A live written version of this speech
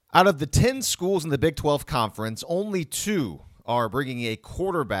Out of the 10 schools in the Big 12 Conference, only 2 are bringing a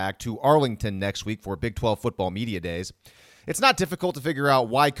quarterback to Arlington next week for Big 12 football media days. It's not difficult to figure out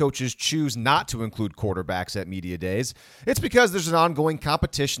why coaches choose not to include quarterbacks at media days. It's because there's an ongoing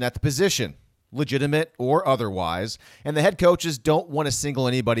competition at the position, legitimate or otherwise, and the head coaches don't want to single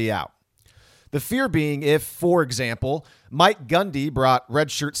anybody out. The fear being if, for example, Mike Gundy brought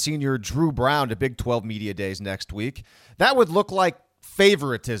redshirt senior Drew Brown to Big 12 media days next week, that would look like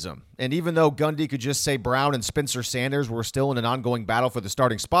favoritism. And even though Gundy could just say Brown and Spencer Sanders were still in an ongoing battle for the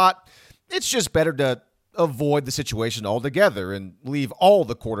starting spot, it's just better to avoid the situation altogether and leave all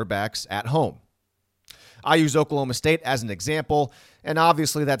the quarterbacks at home. I use Oklahoma State as an example, and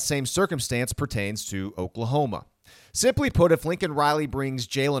obviously that same circumstance pertains to Oklahoma. Simply put, if Lincoln Riley brings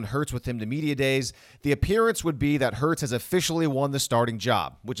Jalen Hurts with him to media days, the appearance would be that Hurts has officially won the starting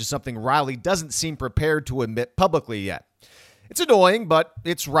job, which is something Riley doesn't seem prepared to admit publicly yet. It's annoying, but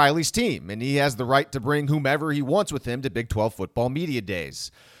it's Riley's team, and he has the right to bring whomever he wants with him to Big 12 football media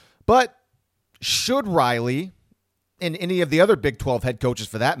days. But should Riley, and any of the other Big 12 head coaches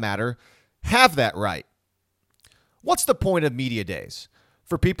for that matter, have that right? What's the point of media days?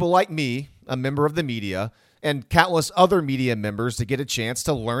 For people like me, a member of the media, and countless other media members to get a chance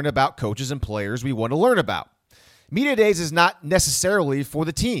to learn about coaches and players we want to learn about. Media days is not necessarily for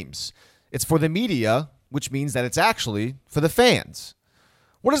the teams. It's for the media, which means that it's actually for the fans.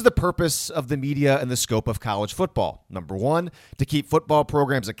 What is the purpose of the media and the scope of college football? Number one, to keep football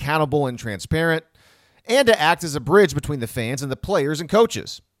programs accountable and transparent, and to act as a bridge between the fans and the players and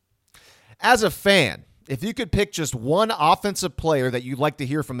coaches. As a fan, if you could pick just one offensive player that you'd like to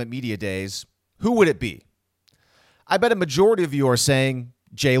hear from at media days, who would it be? I bet a majority of you are saying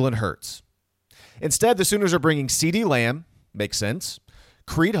Jalen Hurts. Instead, the Sooners are bringing CeeDee Lamb, makes sense,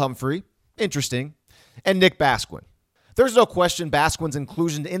 Creed Humphrey, interesting, and Nick Basquin. There's no question Basquin's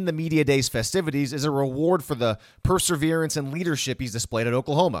inclusion in the media days festivities is a reward for the perseverance and leadership he's displayed at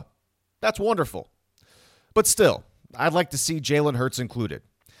Oklahoma. That's wonderful. But still, I'd like to see Jalen Hurts included.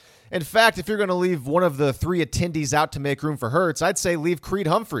 In fact, if you're going to leave one of the 3 attendees out to make room for Hurts, I'd say leave Creed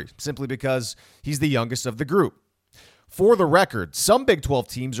Humphrey, simply because he's the youngest of the group. For the record, some Big 12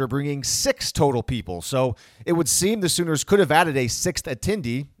 teams are bringing 6 total people, so it would seem the Sooners could have added a 6th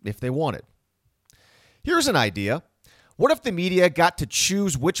attendee if they wanted. Here's an idea. What if the media got to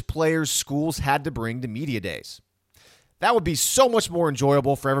choose which players schools had to bring to media days? That would be so much more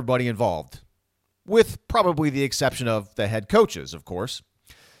enjoyable for everybody involved, with probably the exception of the head coaches, of course.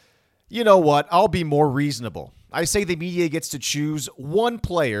 You know what? I'll be more reasonable. I say the media gets to choose one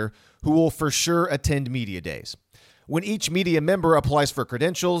player who will for sure attend media days. When each media member applies for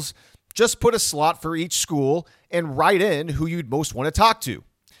credentials, just put a slot for each school and write in who you'd most want to talk to.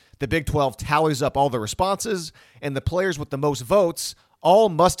 The Big 12 tallies up all the responses, and the players with the most votes all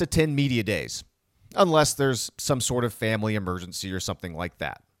must attend media days, unless there's some sort of family emergency or something like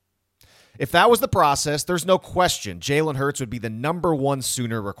that. If that was the process, there's no question Jalen Hurts would be the number 1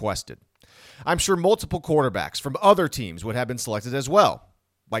 Sooner requested. I'm sure multiple quarterbacks from other teams would have been selected as well,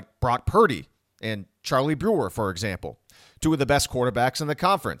 like Brock Purdy and Charlie Brewer, for example, 2 of the best quarterbacks in the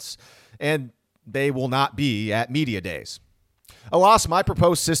conference, and they will not be at media days. Alas, my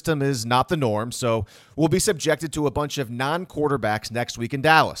proposed system is not the norm, so we'll be subjected to a bunch of non-quarterbacks next week in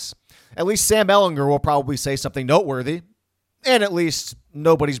Dallas. At least Sam Ehlinger will probably say something noteworthy, and at least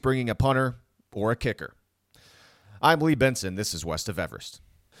nobody's bringing a punter or a kicker. I'm Lee Benson. This is West of Everest.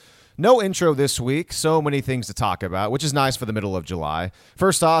 No intro this week, so many things to talk about, which is nice for the middle of July.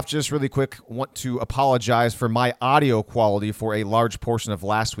 First off, just really quick, want to apologize for my audio quality for a large portion of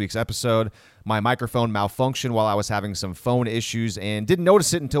last week's episode. My microphone malfunctioned while I was having some phone issues and didn't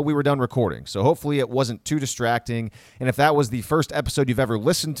notice it until we were done recording. So hopefully it wasn't too distracting. And if that was the first episode you've ever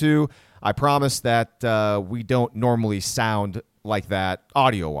listened to, I promise that we don't normally sound like that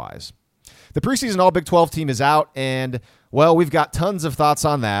audio-wise. The preseason All Big 12 team is out, and, well, we've got tons of thoughts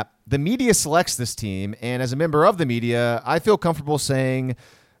on that. The media selects this team, and as a member of the media, I feel comfortable saying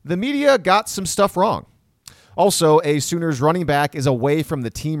the media got some stuff wrong. Also, a Sooners running back is away from the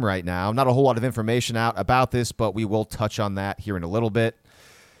team right now. Not a whole lot of information out about this, but we will touch on that here in a little bit.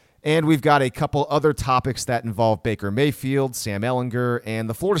 And we've got a couple other topics that involve Baker Mayfield, Sam Ehlinger, and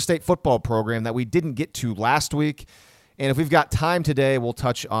the Florida State football program that we didn't get to last week. And if we've got time today, we'll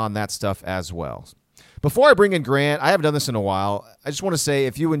touch on that stuff as well. Before I bring in Grant, I haven't done this in a while. I just want to say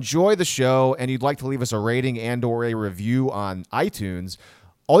if you enjoy the show and you'd like to leave us a rating and or a review on iTunes,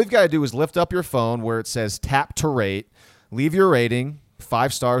 all you've got to do is lift up your phone where it says tap to rate, leave your rating.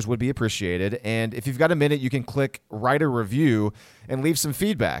 5 stars would be appreciated. And if you've got a minute, you can click write a review and leave some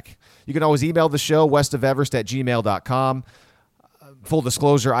feedback. You can always email the show, westofeverest@gmail.com. full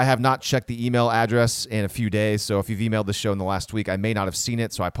disclosure, I have not checked the email address in a few days, so if you've emailed the show in the last week, I may not have seen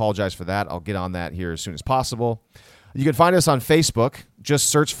it, so I apologize for that. I'll get on that here as soon as possible. You can find us on Facebook. Just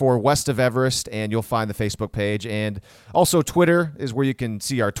search for West of Everest, and you'll find the Facebook page. And also Twitter is where you can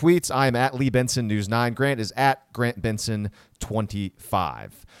see our tweets. I am at Lee Benson News 9. Grant is at Grant Benson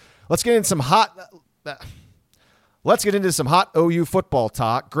 25. Let's get into some hot OU football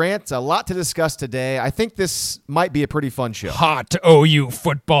talk. Grant, a lot to discuss today. I think this might be a pretty fun show. Hot OU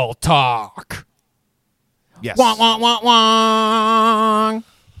football talk. Yes. Wah, wah, wah, wah.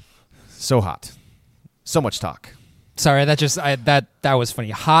 So hot. So much talk. Sorry, that was funny.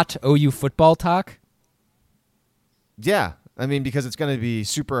 Hot OU football talk? Yeah. I mean, because it's going to be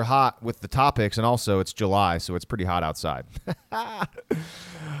super hot with the topics, and also it's July, so it's pretty hot outside. All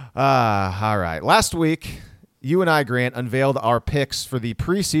right. Last week, you and I, Grant, unveiled our picks for the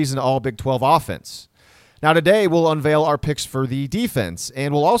preseason All Big 12 offense. Now, today, we'll unveil our picks for the defense,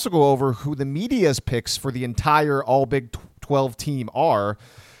 and we'll also go over who the media's picks for the entire All Big 12 team are.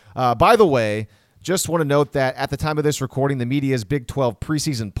 By the way, just want to note that at the time of this recording, the media's Big 12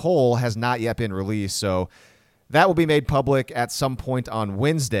 preseason poll has not yet been released, so that will be made public at some point on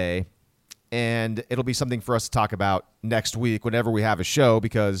Wednesday, and it'll be something for us to talk about next week whenever we have a show,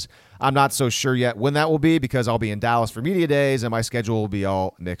 because I'm not so sure yet when that will be, because I'll be in Dallas for media days and my schedule will be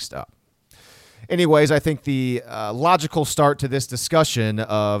all mixed up. Anyways, I think the logical start to this discussion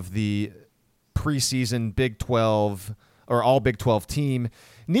of the preseason Big 12 or All Big 12 team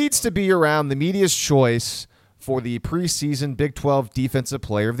needs to be around the media's choice for the preseason Big 12 Defensive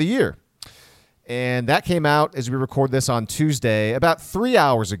Player of the Year. And that came out as we record this on Tuesday, about 3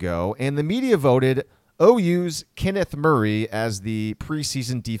 hours ago, and the media voted OU's Kenneth Murray as the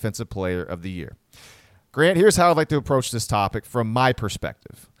preseason Defensive Player of the Year. Grant, here's how I'd like to approach this topic from my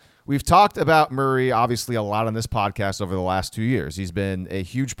perspective. We've talked about Murray, obviously, a lot on this podcast over the last 2 years. He's been a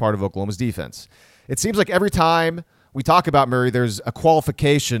huge part of Oklahoma's defense. It seems like every time we talk about Murray, there's a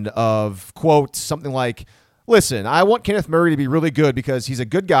qualification of, quote, something like, listen, I want Kenneth Murray to be really good because he's a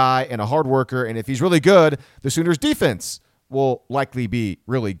good guy and a hard worker, and if he's really good, the Sooners' defense will likely be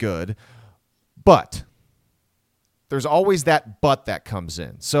really good. But there's always that but that comes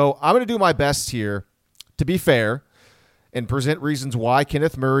in. So I'm going to do my best here to be fair and present reasons why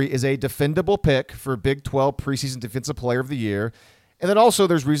Kenneth Murray is a defendable pick for Big 12 preseason Defensive Player of the Year. And then also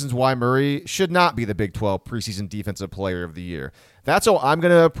there's reasons why Murray should not be the Big 12 preseason Defensive Player of the Year. That's how I'm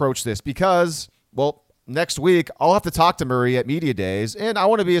going to approach this because, well, next week I'll have to talk to Murray at media days, and I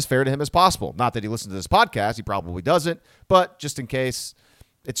want to be as fair to him as possible. Not that he listens to this podcast. He probably doesn't. But just in case,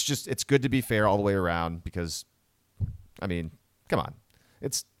 it's good to be fair all the way around because, I mean, come on.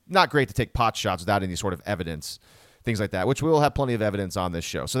 It's not great to take pot shots without any sort of evidence, things like that, which we will have plenty of evidence on this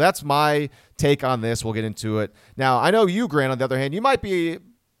show. So that's my take on this. We'll get into it. Now, I know you, Grant, on the other hand, you might be a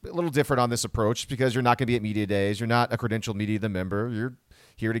little different on this approach because you're not going to be at media days. You're not a credentialed media member. You're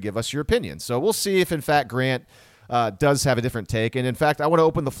here to give us your opinion. So we'll see if, in fact, Grant does have a different take. And, in fact, I want to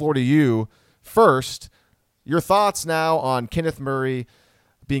open the floor to you first. Your thoughts now on Kenneth Murray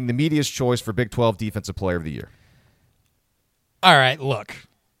being the media's choice for Big 12 Defensive Player of the Year. All right, look.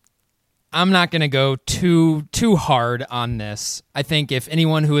 I'm not going to go too hard on this. I think if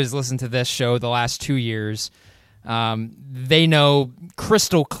anyone who has listened to this show the last 2 years, they know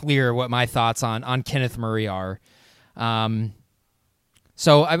crystal clear what my thoughts on Kenneth Murray are.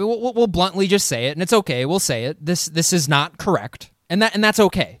 So I mean, we'll bluntly just say it, and it's okay. We'll say it. This is not correct, and that's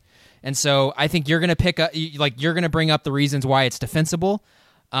okay. And so I think you're going to you're going to bring up the reasons why it's defensible.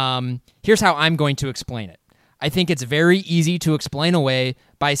 Here's how I'm going to explain it. I think it's very easy to explain away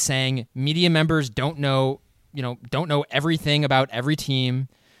by saying media members don't know everything about every team.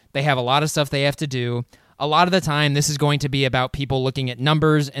 They have a lot of stuff they have to do. A lot of the time, this is going to be about people looking at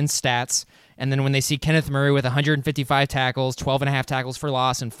numbers and stats, and then when they see Kenneth Murray with 155 tackles, 12.5 tackles for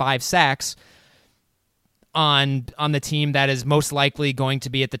loss, and 5 sacks on the team that is most likely going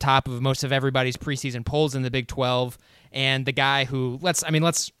to be at the top of most of everybody's preseason polls in the Big 12, and the guy who, let's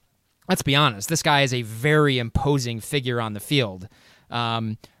be honest, this guy is a very imposing figure on the field.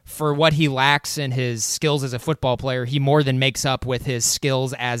 For what he lacks in his skills as a football player, he more than makes up with his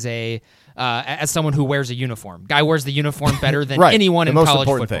skills as someone who wears a uniform. Guy wears the uniform better than right. anyone in college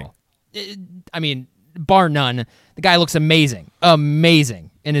football. I mean, bar none. The guy looks amazing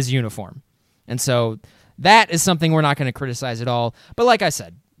in his uniform. And so that is something we're not going to criticize at all. But like I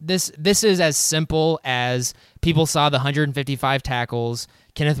said, this is as simple as people saw the 155 tackles.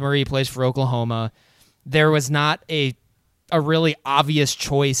 Kenneth Murray plays for Oklahoma. There was not a really obvious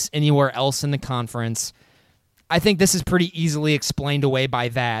choice anywhere else in the conference. I think this is pretty easily explained away by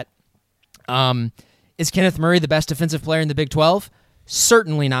that. Is Kenneth Murray the best defensive player in the Big 12?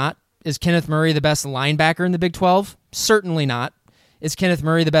 Certainly not. Is Kenneth Murray the best linebacker in the Big 12? Certainly not. Is Kenneth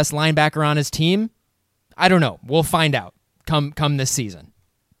Murray the best linebacker on his team? I don't know. We'll find out come this season.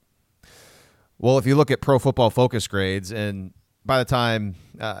 Well, if you look at Pro Football Focus grades, and by the time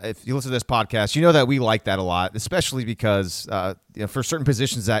if you listen to this podcast, you know that we like that a lot, especially because for certain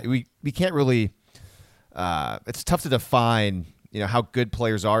positions that we can't really it's tough to define how good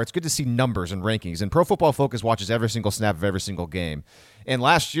players are. It's good to see numbers and rankings, and Pro Football Focus watches every single snap of every single game. And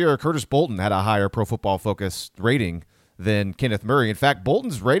last year, Curtis Bolton had a higher Pro Football Focus rating than Kenneth Murray. In fact,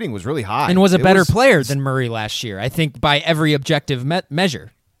 Bolton's rating was really high and was a better player than Murray last year, I think, by every objective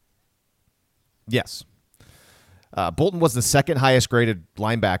measure. Yes. Bolton was the second highest graded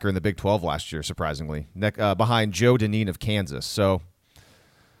linebacker in the Big 12 last year, surprisingly, behind Joe Dineen of Kansas. So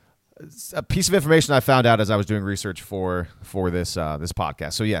it's a piece of information I found out as I was doing research for this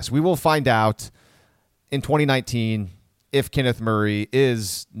podcast. So yes, we will find out in 2019 if Kenneth Murray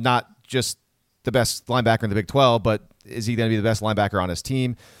is not just the best linebacker in the Big 12, but is he going to be the best linebacker on his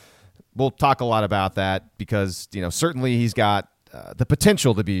team? We'll talk a lot about that because certainly he's got the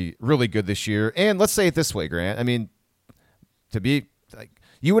potential to be really good this year. And let's say it this way, Grant. I mean, to be like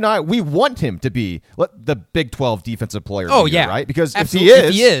you and I, we want him to be the Big 12 defensive player. Oh, of the year, yeah. right? Because absolutely.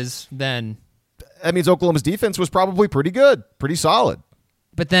 If he is, then that means Oklahoma's defense was probably pretty good, pretty solid.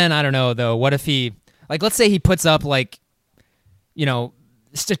 But then I don't know though. What if he let's say he puts up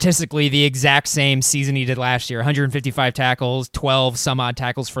statistically the exact same season he did last year, 155 tackles, 12 some odd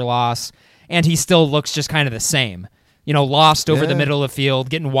tackles for loss, and he still looks just kind of the same. Lost over the middle of the field,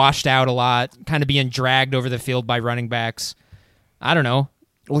 getting washed out a lot, kind of being dragged over the field by running backs. I don't know.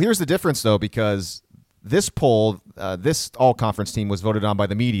 Well, here's the difference, though, because this poll, this all-conference team was voted on by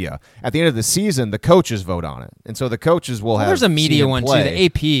the media. At the end of the season, the coaches vote on it. And so the coaches will have There's a media one, play. too.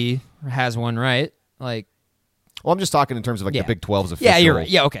 The AP has one, right? Well, I'm just talking in terms of the Big 12's official. Yeah, you're right.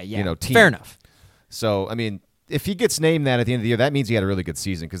 Yeah, okay. Yeah. Team. Fair enough. So, I mean, if he gets named that at the end of the year, that means he had a really good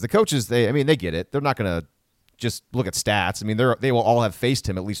season because the coaches, they get it. They're not going to just look at stats. I mean, they will all have faced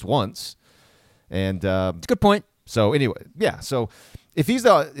him at least once. And it's a good point. So anyway, yeah. So if he's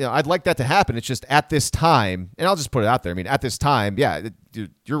I'd like that to happen. It's just at this time, and I'll just put it out there. I mean, at this time, yeah,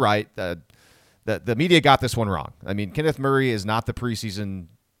 you're right. The media got this one wrong. I mean, Kenneth Murray is not the preseason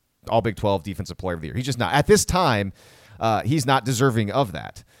All Big 12 Defensive Player of the Year. He's just not. At this time, he's not deserving of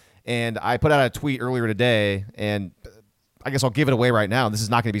that. And I put out a tweet earlier today, and I guess I'll give it away right now. This is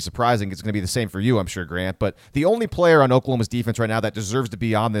not going to be surprising. It's going to be the same for you, I'm sure, Grant. But the only player on Oklahoma's defense right now that deserves to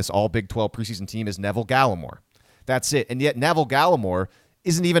be on this All Big 12 preseason team is Neville Gallimore. That's it. And yet Neville Gallimore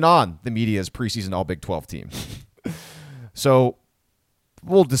isn't even on the media's preseason All Big 12 team. So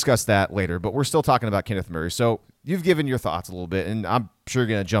we'll discuss that later, but we're still talking about Kenneth Murray. So you've given your thoughts a little bit, and I'm sure you're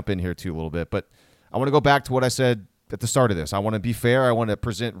going to jump in here too a little bit. But I want to go back to what I said at the start of this. I want to be fair. I want to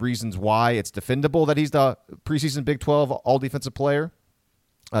present reasons why it's defendable that he's the preseason Big 12 All Defensive Player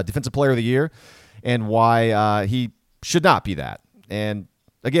of the Year, and why he should not be that. And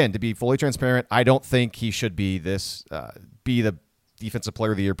again, to be fully transparent, I don't think he should be be the Defensive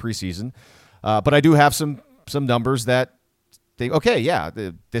Player of the Year preseason. But I do have some numbers that think, okay, yeah,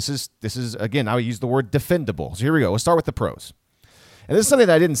 this is again, I would use the word defendable. So here we go. Let's start with the pros. And this is something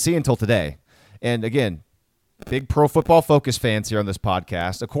that I didn't see until today. And again, big Pro Football Focus fans here on this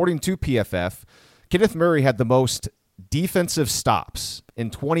podcast. According to PFF, Kenneth Murray had the most defensive stops in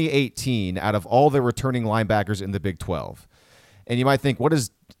 2018 out of all the returning linebackers in the Big 12. And you might think, what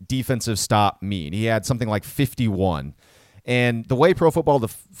does defensive stop mean? He had something like 51. And the way Pro Football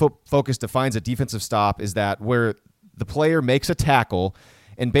Focus defines a defensive stop is that where the player makes a tackle,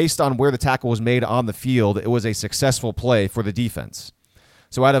 and based on where the tackle was made on the field, it was a successful play for the defense.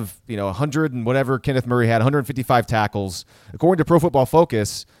 So out of 100 and whatever Kenneth Murray had, 155 tackles, according to Pro Football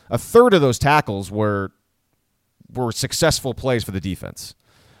Focus, a third of those tackles were successful plays for the defense.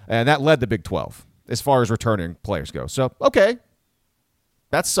 And that led the Big 12 as far as returning players go. So, okay,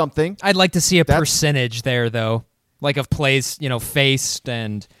 that's something. I'd like to see a percentage there, though, like of plays, faced,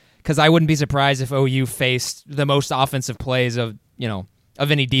 and because I wouldn't be surprised if OU faced the most offensive plays of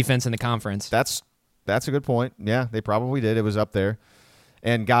any defense in the conference. That's a good point. Yeah, they probably did. It was up there.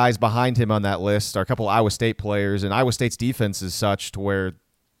 And guys behind him on that list are a couple of Iowa State players, and Iowa State's defense is such to where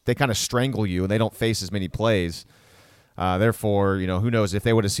they kind of strangle you and they don't face as many plays. Therefore, who knows, if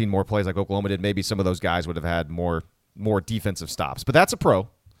they would have seen more plays like Oklahoma did, maybe some of those guys would have had more defensive stops. But that's a pro.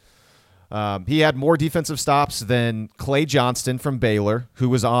 He had more defensive stops than Clay Johnston from Baylor, who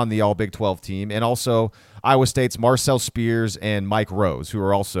was on the All Big 12 team, and also Iowa State's Marcel Spears and Mike Rose, who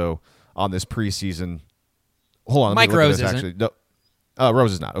are also on this preseason. Hold on. Mike Rose isn't. No,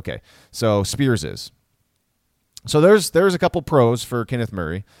 Rose is not. Okay. So Spears is. So there's a couple pros for Kenneth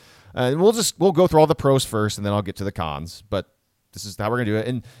Murray. And we'll go through all the pros first, and then I'll get to the cons. But this is how we're going to do it.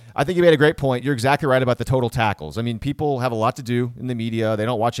 And I think you made a great point. You're exactly right about the total tackles. I mean, people have a lot to do in the media. They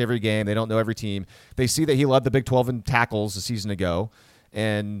don't watch every game. They don't know every team. They see that he led the Big 12 in tackles a season ago,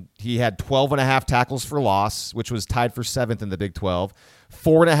 and he had 12.5 tackles for loss, which was tied for 7th in the Big 12.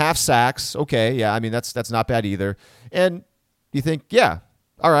 4.5 sacks. Okay, yeah, I mean, that's not bad either. And you think, yeah,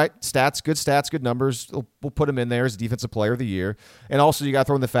 all right, stats, good numbers. We'll put him in there as Defensive Player of the Year. And also you got to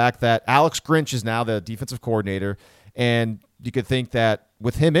throw in the fact that Alex Grinch is now the defensive coordinator, and you could think that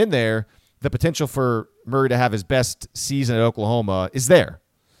with him in there, the potential for Murray to have his best season at Oklahoma is there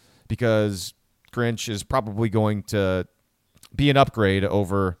because Grinch is probably going to be an upgrade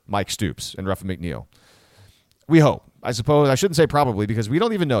over Mike Stoops and Ruffin McNeil. We hope. I suppose I shouldn't say probably because we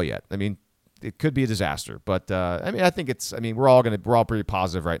don't even know yet. I mean, it could be a disaster, but I think we're all pretty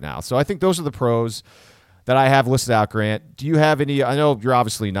positive right now. So I think those are the pros that I have listed out. Grant, do you have any? I know you're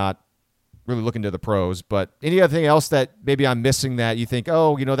obviously not really looking to the pros, but any other thing else that maybe I'm missing that you think,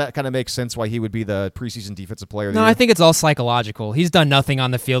 that kind of makes sense why he would be the preseason defensive player of the year? I think it's all psychological. He's done nothing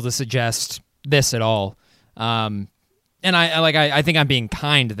on the field to suggest this at all. And I think I'm being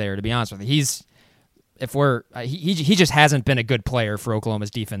kind there, to be honest with you. He just hasn't been a good player for Oklahoma's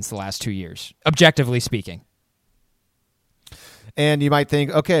defense the last 2 years, objectively speaking. And you might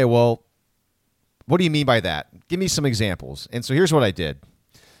think, okay, well, what do you mean by that? Give me some examples. And so here's what I did.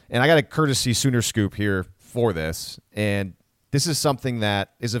 And I got a courtesy Sooner Scoop here for this. And this is something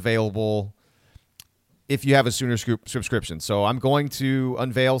that is available if you have a Sooner Scoop subscription. So I'm going to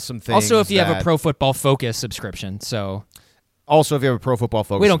unveil some things. Also, if you have a Pro Football Focus subscription. Also, if you have a Pro Football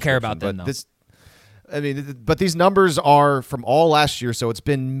Focus we don't care about them, though. But these numbers are from all last year, so it's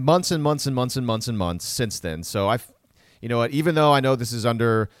been months and months and months and months and months since then. So even though I know this is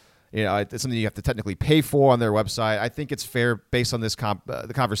under, it's something you have to technically pay for on their website, I think it's fair based on this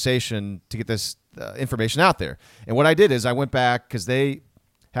the conversation to get this information out there. And what I did is I went back because they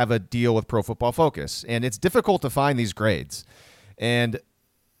have a deal with Pro Football Focus, and it's difficult to find these grades. And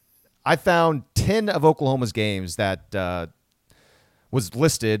I found 10 of Oklahoma's games that was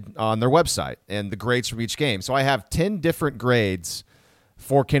listed on their website and the grades from each game. So I have 10 different grades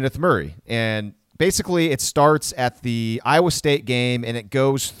for Kenneth Murray. And basically it starts at the Iowa State game and it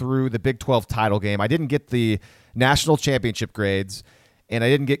goes through the Big 12 title game. I didn't get the national championship grades, and I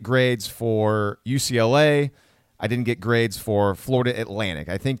didn't get grades for UCLA. I didn't get grades for Florida Atlantic.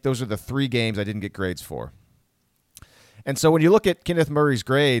 I think those are the 3 games I didn't get grades for. And so when you look at Kenneth Murray's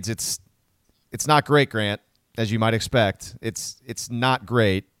grades, it's not great, Grant. As you might expect, it's not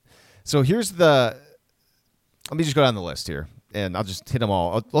great. So let me just go down the list here, and I'll just hit them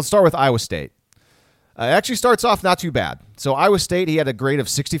all. Let's start with Iowa State. It actually starts off not too bad. So Iowa State, he had a grade of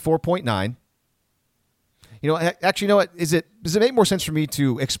 64.9. Actually, does it make more sense for me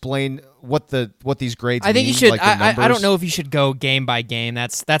to explain what these grades mean? I think you should. Like I don't know if you should go game by game.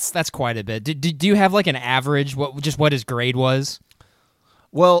 That's quite a bit. Do you have like an average? What his grade was?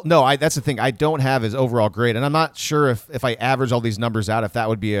 Well, no, that's the thing. I don't have his overall grade, and I'm not sure if I average all these numbers out, if that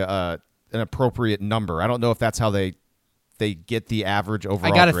would be an appropriate number. I don't know if that's how they get the average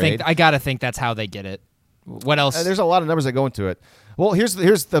overall grade. I gotta think that's how they get it. What else? There's a lot of numbers that go into it. Well, here's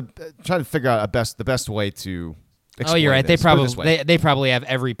the trying to figure out the best way to explain. Oh, you're right. This. They probably have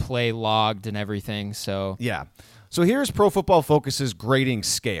every play logged and everything. So yeah. So here's Pro Football Focus's grading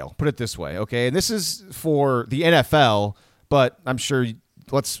scale. Put it this way, okay? And this is for the NFL, but I'm sure.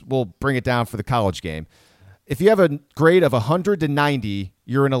 We'll bring it down for the college game. If you have a grade of 100 to 90,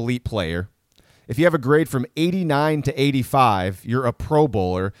 you're an elite player. If you have a grade from 89 to 85, you're a Pro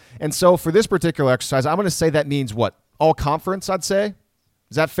Bowler. And so for this particular exercise, I'm going to say that means what? All conference, I'd say?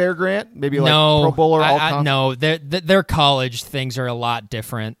 Is that fair, Grant? Maybe like Pro Bowler, all conference? No, their college things are a lot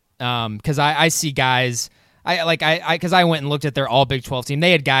different. Because I see guys... because I went and looked at their all Big 12 team.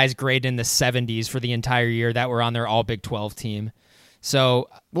 They had guys graded in the 70s for the entire year that were on their all Big 12 team. So,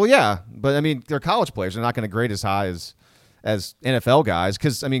 well, yeah, but I mean, they're college players. They're not going to grade as high as NFL guys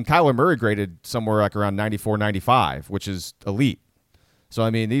because, I mean, Kyler Murray graded somewhere like around 94, 95, which is elite. So, I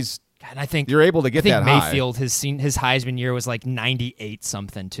mean, and I think you're able to get that high. Mayfield, his Heisman year was like 98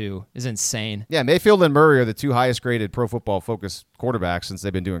 something too. Is insane. Yeah, Mayfield and Murray are the 2 highest graded Pro Football Focus quarterbacks since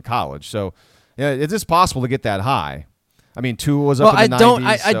they've been doing college. So, yeah, it is possible to get that high. I mean, Tua was up in the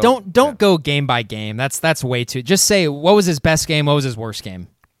 90s. Don't go game by game. That's way too. Just say what was his best game, what was his worst game.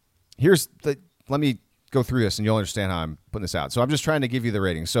 Let me go through this and you'll understand how I'm putting this out. So I'm just trying to give you the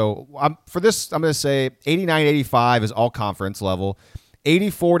rating. So for this, I'm going to say 89, 85 is all conference level.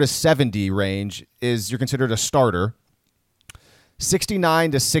 84 to 70 range is you're considered a starter.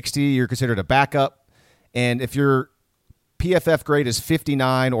 69 to 60, you're considered a backup. And if your PFF grade is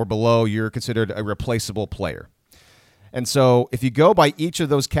 59 or below, you're considered a replaceable player. And so if you go by each of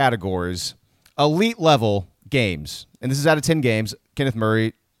those categories, elite level games, and this is out of 10 games, Kenneth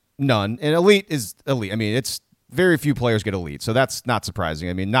Murray, none. And elite is elite. I mean, it's very few players get elite, so that's not surprising.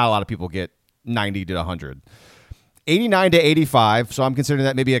 I mean, not a lot of people get 90 to 100. 89 to 85, so I'm considering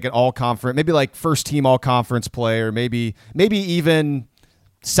that maybe like an all-conference, maybe like first-team all-conference player, maybe even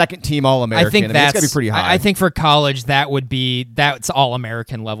second-team All-American. I think that's it's got to be pretty high. I think for college, that's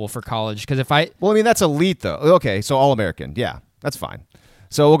All-American level for college. Because well, I mean, that's elite, though. Okay, so All-American. Yeah, that's fine.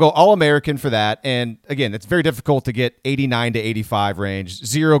 So we'll go All-American for that. And, again, it's very difficult to get 89 to 85 range.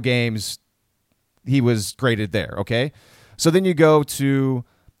 0 games, he was graded there, okay? So then you go to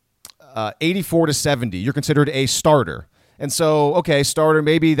 84 to 70. You're considered a starter. And so, okay, starter,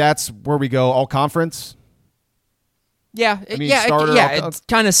 maybe that's where we go all-conference. Yeah, I mean, yeah, starter, it's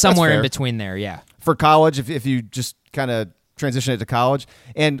kind of somewhere in fair. between there, yeah. For college, if you just kind of transition it to college.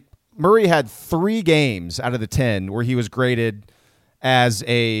 And Murray had 3 games out of the 10 where he was graded as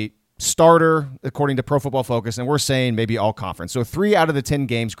a starter, according to Pro Football Focus, and we're saying maybe all-conference. So 3 out of the 10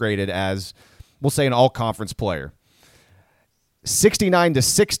 games graded as, we'll say, an all-conference player. 69 to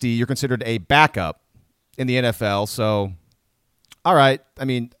 60, you're considered a backup in the NFL. So, all right, I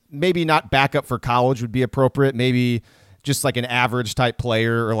mean, maybe not backup for college would be appropriate. Maybe just like an average type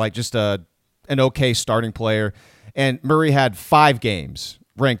player or like just an okay starting player. And Murray had 5 games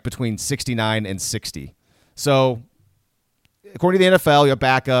ranked between 69 and 60. So, according to the NFL, you're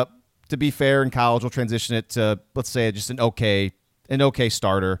backup. To be fair, in college, we'll transition it to, let's say, just an okay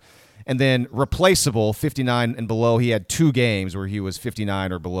starter. And then replaceable, 59 and below, he had 2 games where he was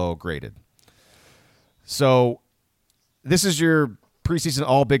 59 or below graded. So this is your preseason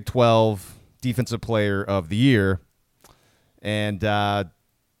All Big 12 Defensive Player of the Year. And not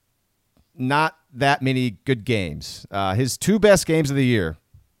that many good games. His 2 best games of the year.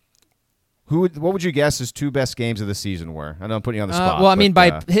 What would you guess his 2 best games of the season were? I know I'm putting you on the spot. Well, I mean,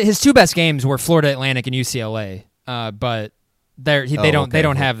 by his 2 best games were Florida Atlantic and UCLA, but they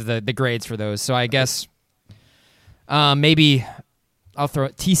don't have the grades for those. So I guess maybe I'll throw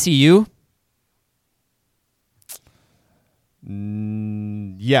it TCU.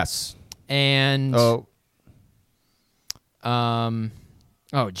 Yes. And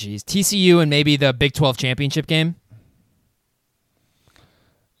geez, TCU and maybe the Big 12 championship game.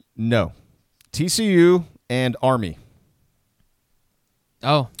 No. TCU and Army.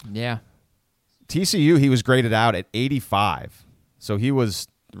 Oh, yeah. TCU, he was graded out at 85. So he was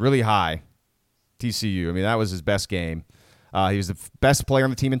really high, TCU. I mean, that was his best game. He was the best player on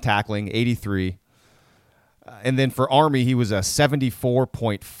the team in tackling, 83. And then for Army, he was a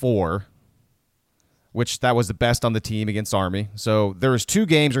 74.4, which that was the best on the team against Army. So there was 2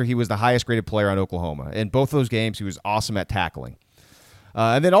 games where he was the highest graded player on Oklahoma. In both of those games, he was awesome at tackling.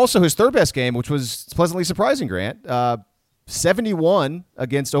 And then also his 3rd best game, which was pleasantly surprising, Grant, 71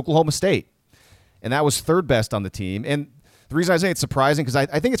 against Oklahoma State. And that was 3rd best on the team. And the reason I say it's surprising, because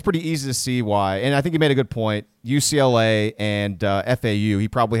I think it's pretty easy to see why. And I think you made a good point. UCLA and FAU, he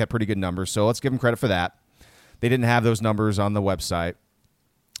probably had pretty good numbers. So let's give him credit for that. They didn't have those numbers on the website.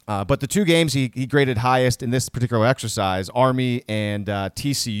 But the 2 games he graded highest in this particular exercise, Army and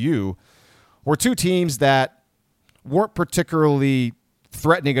TCU, were 2 teams that weren't particularly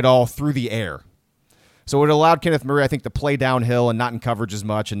threatening at all through the air. So it allowed Kenneth Murray, I think, to play downhill and not in coverage as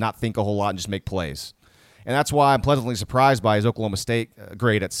much and not think a whole lot and just make plays. And that's why I'm pleasantly surprised by his Oklahoma State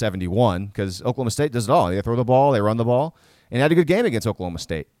grade at 71, because Oklahoma State does it all. They throw the ball, they run the ball, and he had a good game against Oklahoma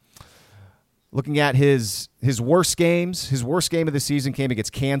State. Looking at his worst games, his worst game of the season came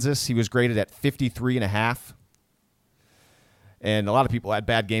against Kansas. He was graded at 53.5. And a lot of people had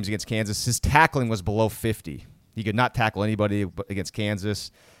bad games against Kansas. His tackling was below 50. He could not tackle anybody against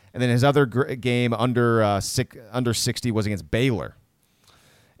Kansas. And then his other game under 60 was against Baylor.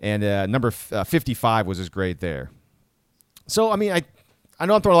 And number 55 was his grade there. So, I mean, I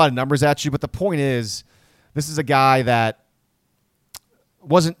know I'm throwing a lot of numbers at you, but the point is, this is a guy that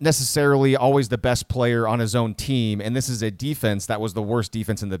wasn't necessarily always the best player on his own team, and this is a defense that was the worst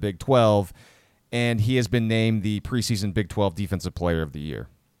defense in the Big 12, and he has been named the preseason Big 12 Defensive Player of the Year.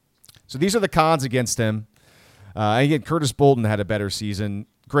 So these are the cons against him. Again, Curtis Bolton had a better season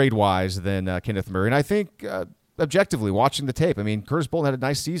grade-wise than Kenneth Murray, and I think objectively, watching the tape, I mean, Curtis Bolton had a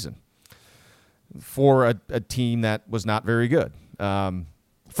nice season for a team that was not very good.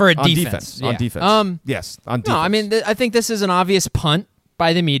 For a defense. On defense. Yes, on defense. No, I mean, I think this is an obvious punt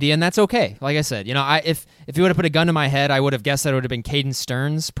by the media, and that's okay. Like I said, if you would have put a gun to my head, I would have guessed that it would have been Caden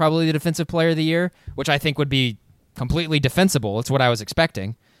Stearns, probably the Defensive Player of the Year, which I think would be completely defensible. It's what I was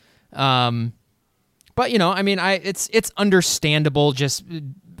expecting. But I mean, it's understandable. Just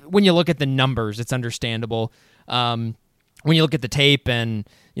when you look at the numbers, it's understandable. When you look at the tape, and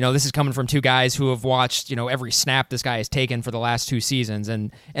this is coming from two guys who have watched every snap this guy has taken for the last 2 seasons,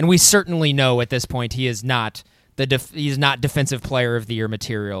 and we certainly know at this point he is not he's not defensive player of the year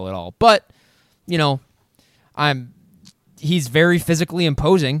material at all. But he's very physically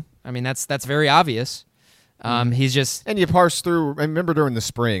imposing. I mean, that's very obvious. He's just, and you parse through. I remember during the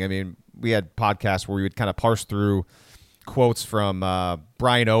spring, I mean, we had podcasts where we would kind of parse through quotes from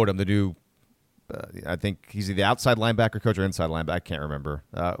Brian Odom, the new, I think he's the outside linebacker coach or inside linebacker. I can't remember.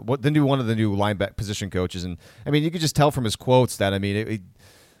 One of the new linebacker position coaches, and I mean, you could just tell from his quotes that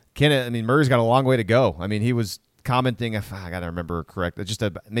Murray's got a long way to go. I mean, he was commenting, if I gotta remember correct, just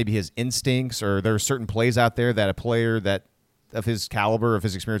maybe his instincts, or there are certain plays out there that a player that of his caliber, of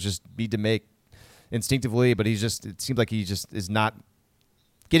his experience, just need to make instinctively, but it seems like he just is not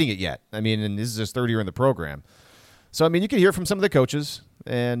getting it yet. I mean, and this is his 3rd year in the program. So, I mean, you can hear from some of the coaches,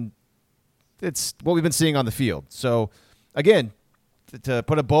 and it's what we've been seeing on the field. So, again, to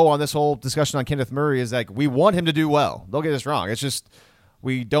put a bow on this whole discussion on Kenneth Murray is like, we want him to do well. Don't get us wrong. It's just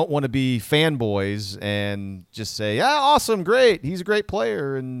we don't want to be fanboys and just say, yeah, awesome, great. He's a great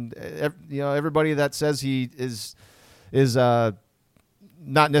player. And, everybody that says he is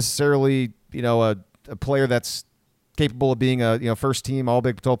not necessarily, a player that's capable of being a first team all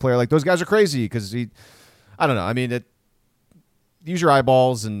Big 12 player. Like, those guys are crazy because I don't know. I mean, use your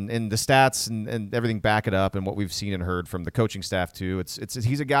eyeballs and the stats and everything back it up, and what we've seen and heard from the coaching staff too.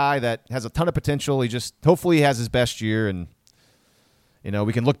 He's a guy that has a ton of potential. He just hopefully has his best year, and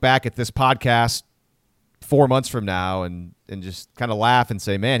we can look back at this podcast 4 months from now and just kind of laugh and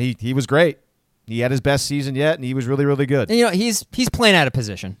say, man, he was great. He had his best season yet, and he was really, really good. And, he's playing out of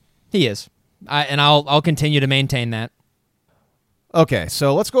position. He is. I'll continue to maintain that. Okay,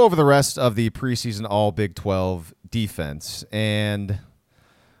 so let's go over the rest of the preseason All Big 12 defense, and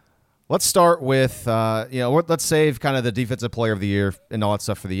let's start with let's save kind of the defensive player of the year and all that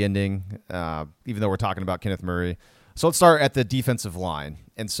stuff for the ending, even though we're talking about Kenneth Murray. So let's start at the defensive line,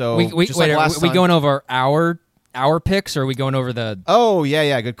 and so are we going over our picks, or are we going over the? Oh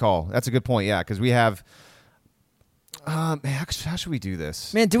yeah, good call. That's a good point. Yeah, because we have. Man, how should we do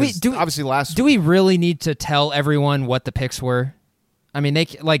this? Man, do we really need to tell everyone what the picks were? I mean, they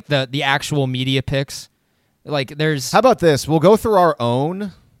like the actual media picks. Like, there's. How about this? We'll go through our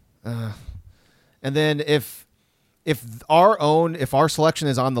own, and then if our selection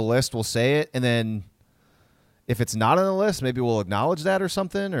is on the list, we'll say it, and then if it's not on the list, maybe we'll acknowledge that or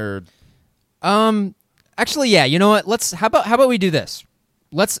something. Or actually, yeah. You know what? How about we do this?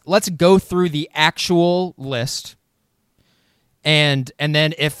 Let's go through the actual list. And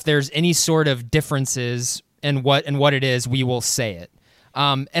then if there's any sort of differences in what it is, we will say it.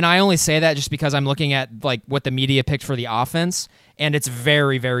 And I only say that just because I'm looking at like what the media picked for the offense, and it's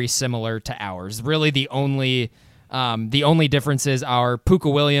very, very similar to ours. Really, the only differences are Puka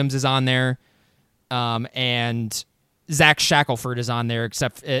Williams is on there, and Zach Shackelford is on there,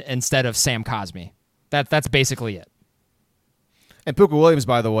 except instead of Sam Cosmi. That's basically it. And Puka Williams,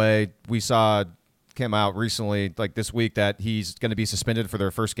 by the way, we saw came out recently, like this week, that he's going to be suspended for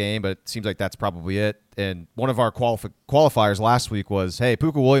their first game, but it seems like that's probably it. And one of our qualifiers last week was, hey,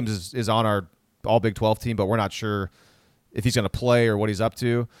 Puka Williams is on our All Big 12 team, but we're not sure if he's going to play or what he's up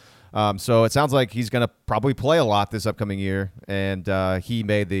to. So it sounds like he's going to probably play a lot this upcoming year, and he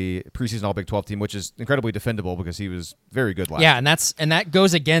made the preseason All Big 12 team, which is incredibly defendable because he was very good last year. Yeah, and that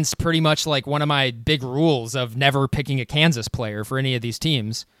goes against pretty much like one of my big rules of never picking a Kansas player for any of these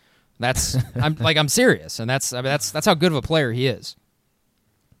teams. I'm serious, and that's how good of a player he is.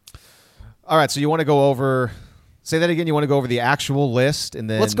 All right, so you want to go over? Say that again. You want to go over the actual list, and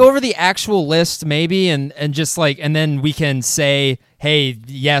then let's go over the actual list, maybe, and just like, and then we can say, hey,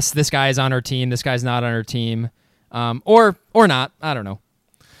 yes, this guy's on our team, this guy's not on our team, or not. I don't know.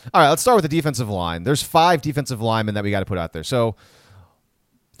 All right, let's start with the defensive line. There's 5 defensive linemen that we got to put out there. So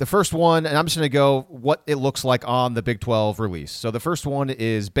the first one, and I'm just going to go what it looks like on the Big 12 release. So the first one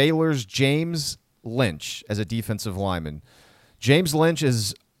is Baylor's James Lynch as a defensive lineman. James Lynch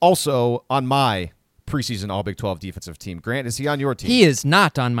is also on my preseason All Big 12 defensive team. Grant, is he on your team? He is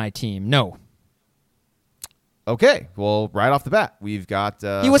not on my team, no. Okay, well, right off the bat, we've got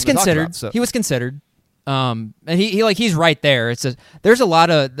he was considered. About, so. He was considered, and he's right there. There's a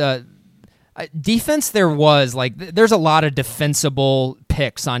lot of the defense. There's a lot of defensible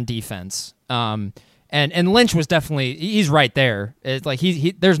picks on defense. And Lynch was definitely, he's right there. It's like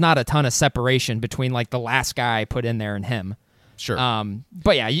there's not a ton of separation between like the last guy I put in there and him. Sure.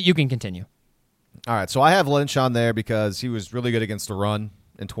 But yeah, you can continue. All right, so I have Lynch on there because he was really good against the run,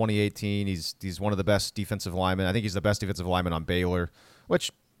 in 2018. He's one of the best defensive linemen. I think he's the best defensive lineman on Baylor,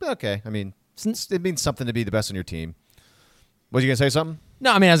 which, okay. I mean, it means something to be the best on your team. Was you going to say something?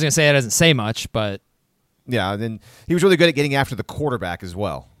 No, I mean, I was going to say it doesn't say much, but. Yeah, and then he was really good at getting after the quarterback as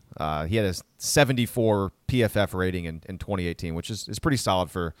well. He had a 74 PFF rating in 2018, which is pretty solid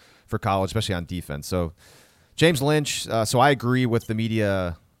for college, especially on defense. So James Lynch, so I agree with the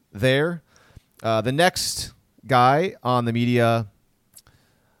media there. The next guy on the media,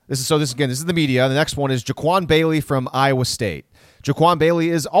 this is the media. The next one is Jaquan Bailey from Iowa State. Jaquan Bailey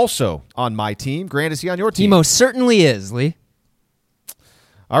is also on my team. Grant, is he on your team? He most certainly is, Lee.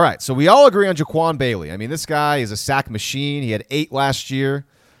 All right, so we all agree on Jaquan Bailey. I mean, this guy is a sack machine. He had 8 last year.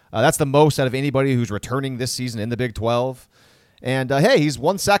 That's the most out of anybody who's returning this season in the Big 12. And, hey, he's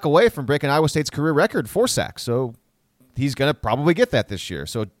 1 sack away from breaking Iowa State's career record, 4 sacks. So he's going to probably get that this year.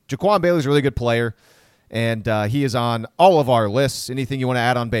 So Jaquan Bailey's a really good player, and he is on all of our lists. Anything you want to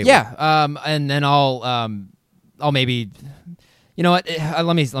add on Bailey? Yeah, and then I'll maybe – you know what?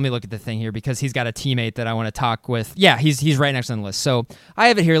 Let me look at the thing here because he's got a teammate that I want to talk with. Yeah, he's right next on the list. So I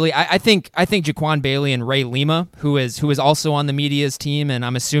have it here, Lee. I think Jaquan Bailey and Ray Lima, who is also on the media's team, and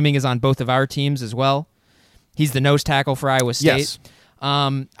I'm assuming is on both of our teams as well. He's the nose tackle for Iowa State. Yes.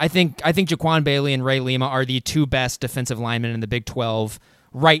 I think Jaquan Bailey and Ray Lima are the 2 best defensive linemen in the Big 12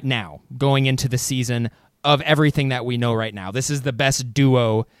 right now, going into the season of everything that we know right now. This is the best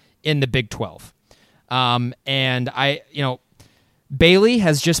duo in the Big 12. And Bailey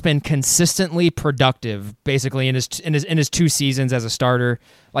has just been consistently productive, basically in his 2 seasons as a starter.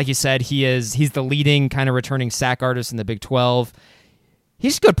 Like you said, he's the leading kind of returning sack artist in the Big 12.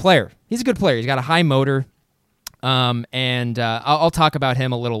 He's a good player. He's got a high motor, and I'll talk about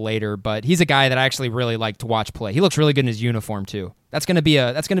him a little later. But he's a guy that I actually really like to watch play. He looks really good in his uniform too. That's gonna be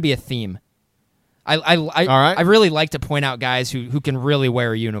a theme. All right. I really like to point out guys who can really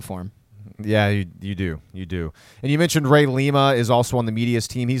wear a uniform. Yeah, you do. And you mentioned Ray Lima is also on the media's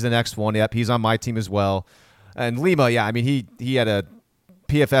team. He's the next one. Yep, he's on my team as well. And Lima, yeah, I mean, he had a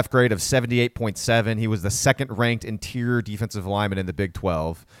PFF grade of 78.7. He was the second-ranked interior defensive lineman in the Big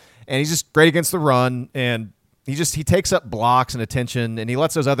 12. And he's just great against the run, and he takes up blocks and attention, and he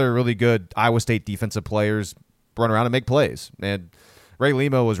lets those other really good Iowa State defensive players run around and make plays. And Ray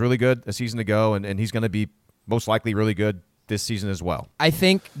Lima was really good a season ago, and he's going to be most likely really good this season as well. I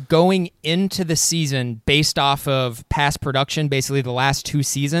think going into the season based off of past production, basically the last 2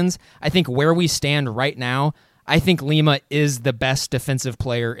 seasons, I think where we stand right now, I think Lima is the best defensive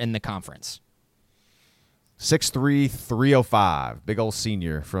player in the conference. 6'3", 305, big old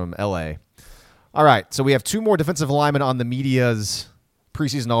senior from L.A. All right, so we have 2 more defensive linemen on the media's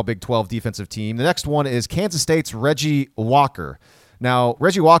preseason All Big 12 defensive team. The next one is Kansas State's Reggie Walker. Now,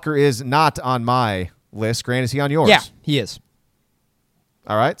 Reggie Walker is not on my list. Grant, is he on yours? Yeah, he is.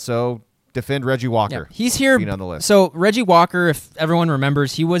 All right, so defend Reggie Walker. Yeah, he's here. Being on the list. So Reggie Walker, if everyone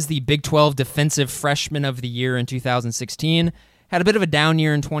remembers, he was the Big 12 Defensive Freshman of the Year in 2016. Had a bit of a down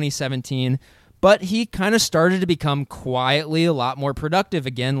year in 2017, but he kind of started to become quietly a lot more productive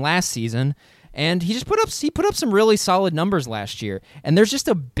again last season. And he put up some really solid numbers last year. And there's just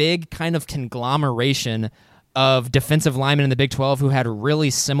a big kind of conglomeration of defensive linemen in the Big 12 who had really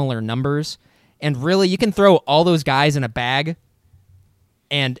similar numbers. And really, you can throw all those guys in a bag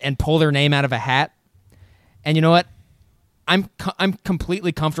and pull their name out of a hat. And you know what? I'm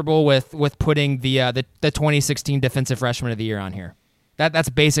completely comfortable with putting the 2016 Defensive Freshman of the Year on here. That's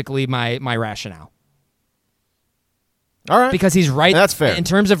basically my rationale. All right, because he's right. That's fair. In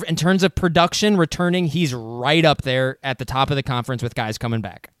terms of production, returning, he's right up there at the top of the conference with guys coming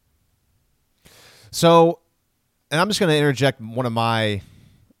back. So, and I'm just going to interject one of my.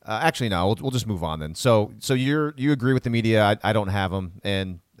 Actually, no. We'll just move on then. So you agree with the media? I don't have them,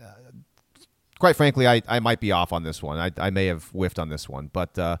 and quite frankly, I might be off on this one. I may have whiffed on this one,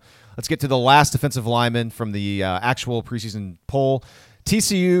 but let's get to the last defensive lineman from the actual preseason poll.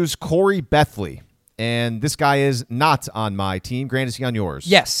 TCU's Corey Bethley. And this guy is not on my team. Grant, is he on yours?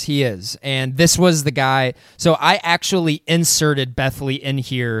 Yes, he is. And this was the guy. So I actually inserted Bethley in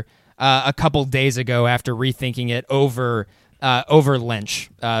here a couple days ago after rethinking it over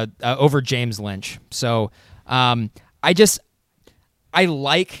Lynch, over James Lynch. So I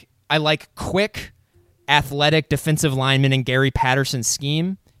like quick, athletic defensive linemen in Gary Patterson's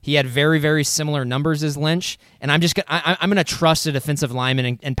scheme. He had very, very similar numbers as Lynch, and I'm going to trust a defensive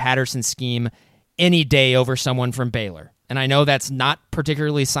lineman in Patterson's scheme any day over someone from Baylor. And I know that's not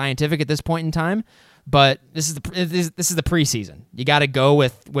particularly scientific at this point in time, but this is the preseason. You got to go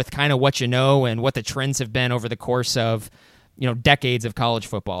with kind of what you know and what the trends have been over the course of decades of college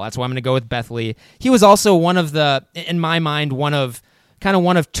football. That's why I'm going to go with Bethley. He was also in my mind, one of kind of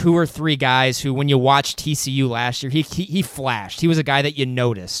one of 2 or 3 guys who, when you watched TCU last year, he flashed. He was a guy that you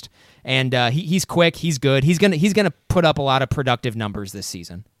noticed, and he's quick. He's good. He's gonna put up a lot of productive numbers this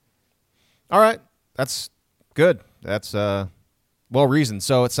season. All right, that's good. That's well reasoned.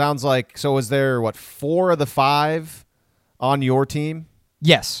 So it sounds like, so is there 4 of the 5 on your team?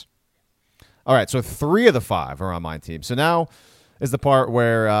 Yes. All right, so 3 of the 5 are on my team. So now is the part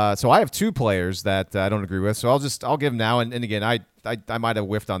where so I have 2 players that I don't agree with. So I'll give them now. And again, I might have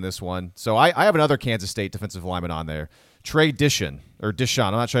whiffed on this one. So I have another Kansas State defensive lineman on there, Trey Dishon.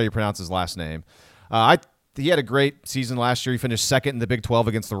 I'm not sure how you pronounce his last name. He had a great season last year. He finished second in the Big 12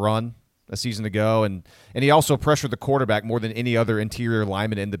 against the run a season ago, and he also pressured the quarterback more than any other interior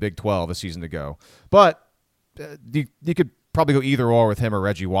lineman in the Big 12 a season ago. But you could probably go either or with him or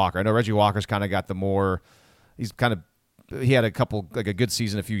Reggie Walker. I know Reggie Walker's kind of got he had a good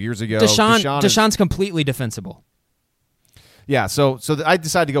season a few years ago. Deshaun's completely defensible. Yeah, so I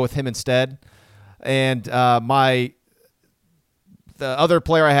decided to go with him instead. And the other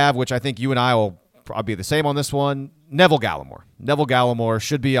player I have, which I think you and I will probably be the same on this one, Neville Gallimore. Neville Gallimore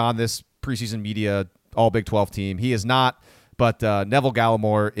should be on this preseason media all Big 12 team. He is not, but Neville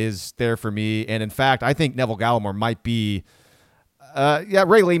Gallimore is there for me. And in fact, I think Neville Gallimore might be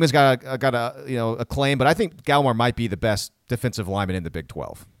Ray Lima's got a claim, but I think Gallimore might be the best defensive lineman in the Big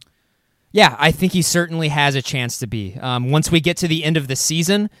 12. Yeah, I think he certainly has a chance to be. Once we get to the end of the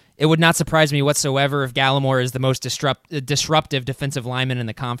season, it would not surprise me whatsoever if Gallimore is the most disruptive defensive lineman in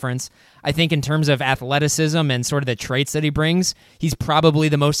the conference. I think in terms of athleticism and sort of the traits that he brings, he's probably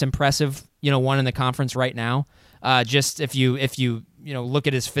the most impressive, one in the conference right now. Just if you look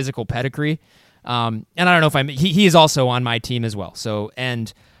at his physical pedigree. And I don't know if he is also on my team as well. So,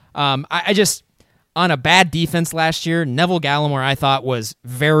 and I just, on a bad defense last year, Neville Gallimore I thought was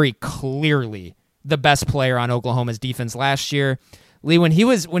very clearly the best player on Oklahoma's defense last year. Lee, when he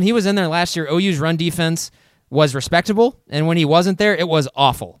was in there last year, OU's run defense was respectable, and when he wasn't there, it was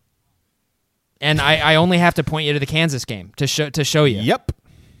awful. And I only have to point you to the Kansas game to show you. Yep,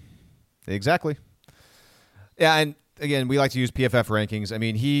 exactly. Yeah, and again, we like to use PFF rankings. I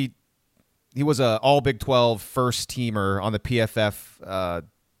mean, he was a all Big 12 first teamer on the PFF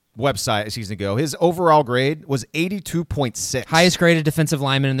website a season ago. His overall grade was 82.6. Highest graded defensive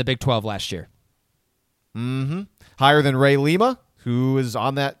lineman in the Big 12 last year. Mm-hmm. Higher than Ray Lima, who is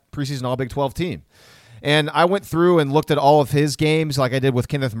on that preseason all Big 12 team. And I went through and looked at all of his games like I did with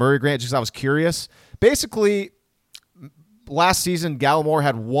Kenneth Murray Grant, just because I was curious. Basically, last season, Gallimore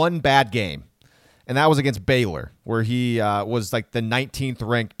had one bad game, and that was against Baylor, where he was like the 19th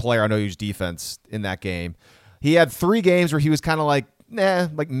ranked player on OU's defense in that game. He had 3 games where he was kind of like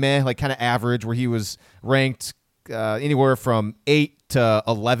kind of average, where he was ranked anywhere from 8 to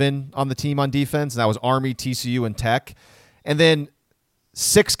 11 on the team on defense, and that was Army, TCU, and Tech. And then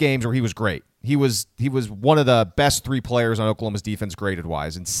 6 games where he was great. He was one of the best 3 players on Oklahoma's defense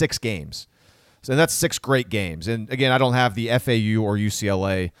graded-wise in 6 games. So that's 6 great games. And again, I don't have the FAU or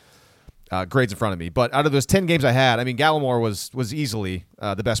UCLA grades in front of me. But out of those 10 games I had, I mean, Gallimore was easily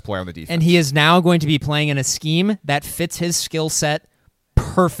the best player on the defense. And he is now going to be playing in a scheme that fits his skill set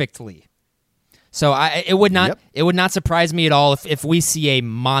perfectly. So it would not surprise me at all if we see a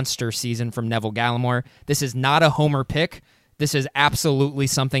monster season from Neville Gallimore. This is not a homer pick. This is absolutely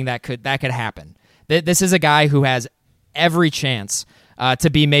something that could happen. This is a guy who has every chance to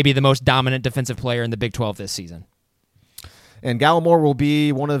be maybe the most dominant defensive player in the Big 12 this season. And Gallimore will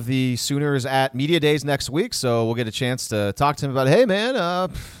be one of the Sooners at Media Days next week, so we'll get a chance to talk to him about, hey, man, how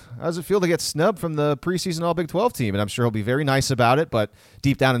does it feel to get snubbed from the preseason All-Big 12 team? And I'm sure he'll be very nice about it, but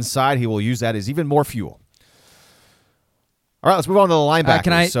deep down inside, he will use that as even more fuel. All right, let's move on to the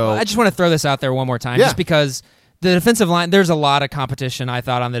linebackers. I just want to throw this out there one more time, just because the defensive line, there's a lot of competition, I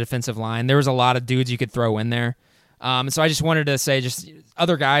thought, on the defensive line. There was a lot of dudes you could throw in there. So I just wanted to say just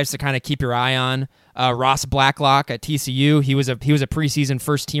other guys to kind of keep your eye on. Ross Blacklock at TCU. He was a preseason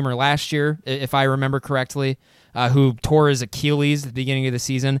first teamer last year, if I remember correctly, who tore his Achilles at the beginning of the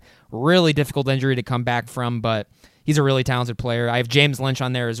season. Really difficult injury to come back from, but he's a really talented player. I have James Lynch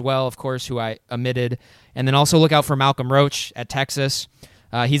on there as well, of course, who I omitted. And then also look out for Malcolm Roach at Texas.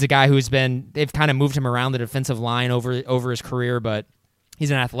 He's a guy they've kind of moved him around the defensive line over his career, but he's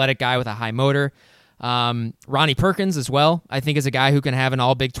an athletic guy with a high motor. Ronnie Perkins as well, I think, is a guy who can have an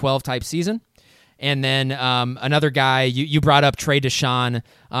all Big 12 type season. And then another guy, you brought up Trey Dishon.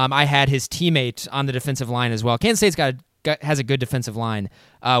 I had his teammate on the defensive line as well. Kansas State's has a good defensive line.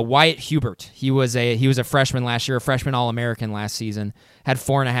 Wyatt Hubert, he was a freshman last year, a freshman All-American last season, had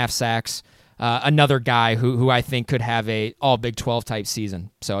 4.5 sacks. Another guy who I think could have a all Big 12 type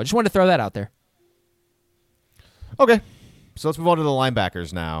season. So I just wanted to throw that out there. Okay. So let's move on to the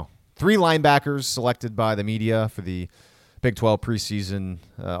linebackers now. 3 linebackers selected by the media for the Big 12 preseason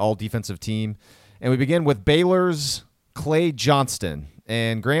all-defensive team. And we begin with Baylor's Clay Johnston.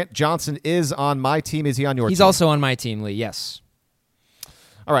 And Grant Johnson is on my team. Is he on your team? He's also on my team, Lee, yes.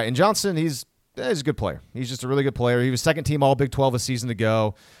 All right, and Johnson, he's a good player. He's just a really good player. He was second team All Big 12 a season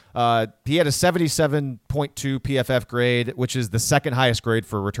ago. He had a 77.2 PFF grade, which is the second highest grade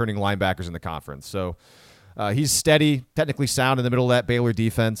for returning linebackers in the conference. So he's steady, technically sound in the middle of that Baylor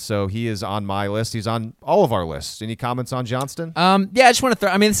defense. So he is on my list. He's on all of our lists. Any comments on Johnston? Yeah, I just want to throw.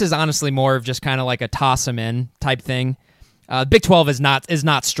 I mean, this is honestly more of just kind of like a toss him in type thing. Big 12 is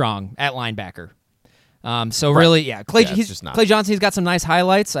not strong at linebacker. So right. really, yeah, Clay Johnson, he's got some nice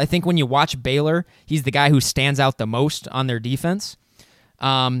highlights. I think when you watch Baylor, he's the guy who stands out the most on their defense.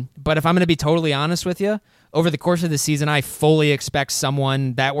 But if I'm going to be totally honest with you, over the course of the season, I fully expect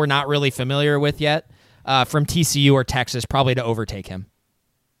someone that we're not really familiar with yet from TCU or Texas probably to overtake him.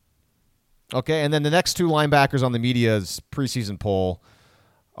 Okay, and then the next 2 linebackers on the media's preseason poll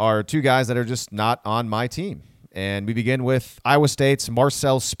are 2 guys that are just not on my team. And we begin with Iowa State's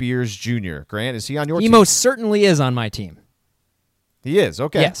Marcel Spears Jr. Grant, is he on your team? He most certainly is on my team. He is,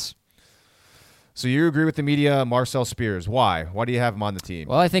 okay. Yes. So you agree with the media, Marcel Spears. Why? Why do you have him on the team?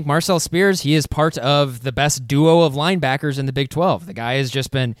 Well, I think Marcel Spears, he is part of the best duo of linebackers in the Big 12. The guy he's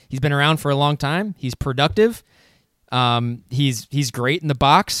been around for a long time. He's productive. He's great in the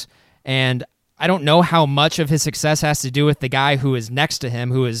box. And I don't know how much of his success has to do with the guy who is next to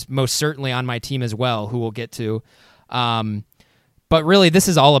him, who is most certainly on my team as well, who we'll get to. But really, this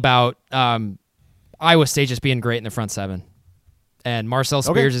is all about Iowa State just being great in the front 7. And Marcel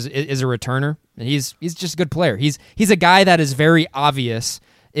Spears is a returner, and he's just a good player. He's a guy that is very obvious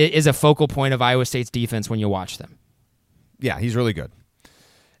is a focal point of Iowa State's defense when you watch them. Yeah, he's really good.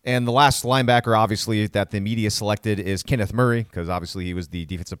 And the last linebacker, obviously, that the media selected is Kenneth Murray, because obviously he was the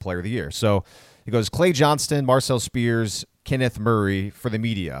Defensive Player of the Year. So it goes Clay Johnston, Marcel Spears, Kenneth Murray for the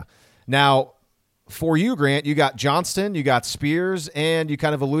media. Now, for you, Grant, you got Johnston, you got Spears, and you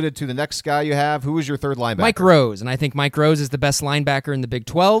kind of alluded to the next guy you have. Who is your third linebacker? Mike Rose, and I think Mike Rose is the best linebacker in the Big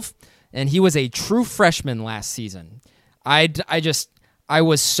 12, and he was a true freshman last season. I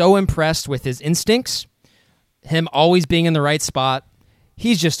was so impressed with his instincts, him always being in the right spot.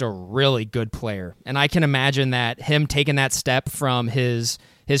 He's just a really good player, and I can imagine that him taking that step from his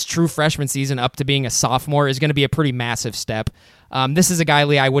true freshman season up to being a sophomore is going to be a pretty massive step. This is a guy,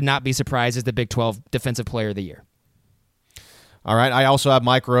 Lee, I would not be surprised as the Big 12 Defensive Player of the Year. All right, I also have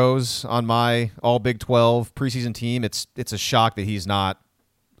Mike Rose on my all Big 12 preseason team. It's a shock that he's not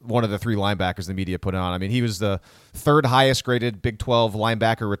one of the 3 linebackers the media put on. I mean, he was the 3rd highest graded Big 12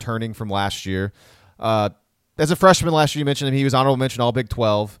 linebacker returning from last year. As a freshman last year, you mentioned him. He was honorable mention all Big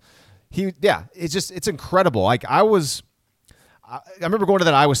 12. It's incredible. Like I remember going to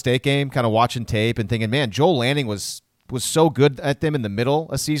that Iowa State game, kind of watching tape and thinking, man, Joel Lanning was so good at them in the middle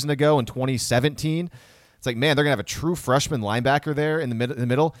a season ago in 2017. It's like, man, they're going to have a true freshman linebacker there in the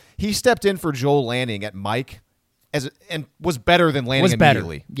middle. He stepped in for Joel Lanning at Mike and was better than Lanning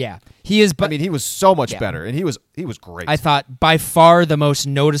immediately. Yeah. He is. I mean, he was so much better, and he was great. I thought by far the most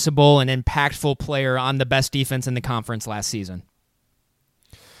noticeable and impactful player on the best defense in the conference last season.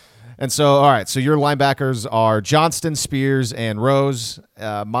 And so, all right, so your linebackers are Johnston, Spears, and Rose.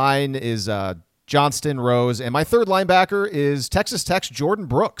 Mine is Johnston, Rose, and my third linebacker is Texas Tech's Jordan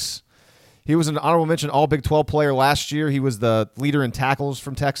Brooks. He was an honorable mention All Big 12 player last year. He was the leader in tackles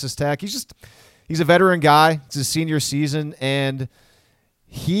from Texas Tech. He's a veteran guy. It's his senior season, and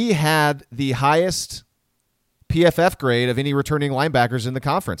he had the highest PFF grade of any returning linebackers in the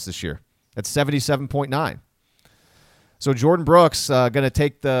conference this year at 77.9. So Jordan Brooks going to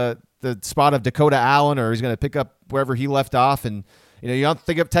take the spot of Dakota Allen, or he's going to pick up wherever he left off. And you don't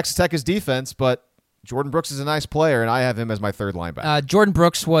think of Texas Tech as defense, but Jordan Brooks is a nice player, and I have him as my third linebacker. Jordan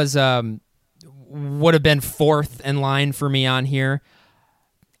Brooks would have been 4th in line for me on here.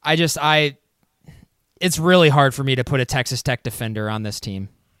 It's really hard for me to put a Texas Tech defender on this team,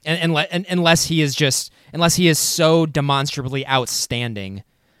 unless he is so demonstrably outstanding.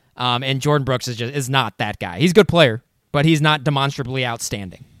 And Jordan Brooks is not that guy. He's a good player, but he's not demonstrably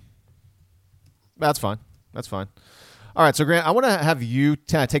outstanding. That's fine. All right, so Grant, I want to have you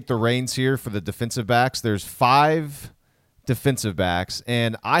kind of take the reins here for the defensive backs. There's 5 defensive backs,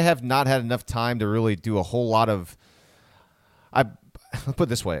 and I have not had enough time to really do a whole lot of. Let's put it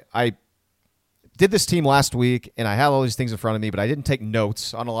this way: I did this team last week, and I had all these things in front of me, but I didn't take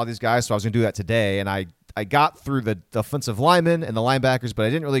notes on a lot of these guys, so I was going to do that today. And I got through the offensive linemen and the linebackers, but I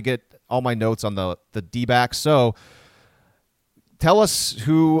didn't really get all my notes on the D-backs. So tell us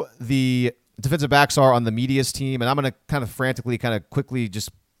who the defensive backs are on the media's team, and I'm going to kind of quickly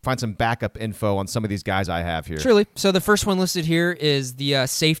just find some backup info on some of these guys I have here. Surely. So the first one listed here is the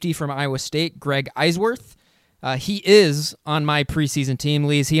safety from Iowa State, Greg Eisworth. He is on my preseason team.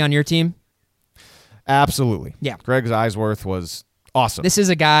 Lee, is he on your team? Absolutely. Yeah. Greg Eisworth was awesome. This is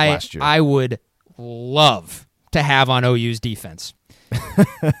a guy last year. I would love to have on OU's defense.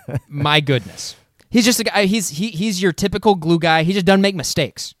 My goodness. He's just a guy. He's your typical glue guy. He just doesn't make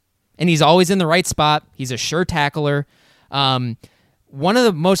mistakes. And he's always in the right spot. He's a sure tackler. One of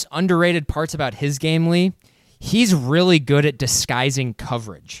the most underrated parts about his game, Lee, he's really good at disguising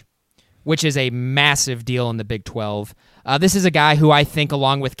coverage, which is a massive deal in the Big 12. This is a guy who I think,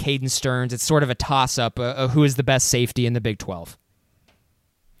 along with Caden Stearns, it's sort of a toss-up who is the best safety in the Big 12.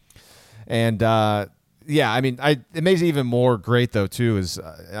 And, it makes it even more great, though, too, is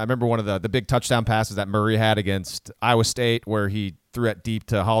I remember one of the big touchdown passes that Murray had against Iowa State where he threw it deep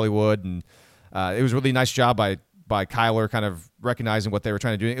to Hollywood, and it was a really nice job by Kyler kind of recognizing what they were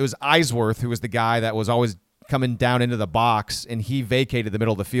trying to do. It was Eisworth who was the guy that was always coming down into the box, and he vacated the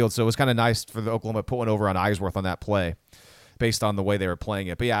middle of the field. So it was kind of nice for the Oklahoma to put one over on Eisworth on that play based on the way they were playing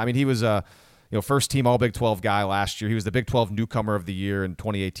it. But, yeah, I mean, he was a first-team All-Big 12 guy last year. He was the Big 12 Newcomer of the Year in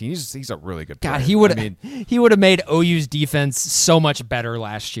 2018. He's a really good player. God, he would have made OU's defense so much better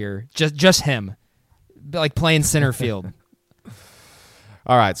last year. Just him, like playing center field.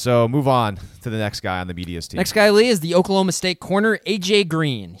 All right, so move on to the next guy on the media's team. Next guy, Lee, is the Oklahoma State corner, A.J.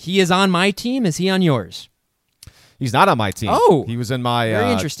 Green. He is on my team. Is he on yours? He's not on my team. Oh, he was in my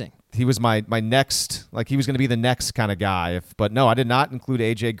very interesting. He was my next, like he was going to be the next kind of guy. But no, I did not include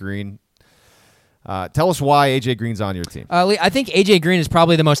A.J. Green. Tell us why A.J. Green's on your team. Lee, I think A.J. Green is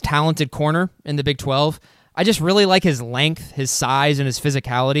probably the most talented corner in the Big 12. I just really like his length, his size, and his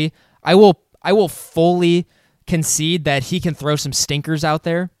physicality. I will fully concede that he can throw some stinkers out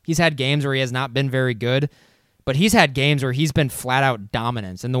there. He's had games where he has not been very good, but he's had games where he's been flat out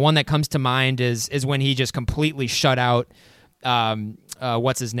dominance. And the one that comes to mind is when he just completely shut out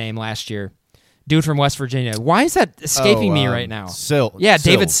what's his name last year, dude from West Virginia. Why is that escaping me right now?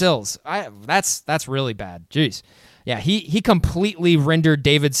 David Sills. That's really bad. Jeez. Yeah, he completely rendered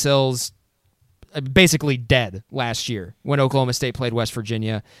David Sills basically dead last year when Oklahoma State played West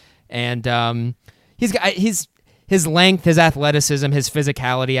Virginia, and his length, his athleticism, his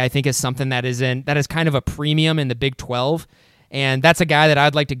physicality, I think is something that is kind of a premium in the Big 12, and that's a guy that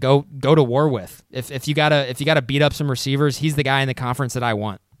I'd like to go to war with. If you gotta beat up some receivers, he's the guy in the conference that I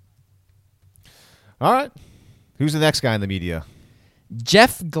want. All right, who's the next guy in the media?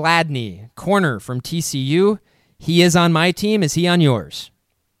 Jeff Gladney, corner from TCU. He is on my team. Is he on yours?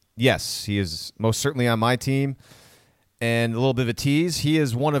 Yes, he is most certainly on my team. And a little bit of a tease, he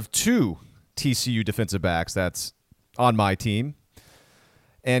is one of two TCU defensive backs that's on my team.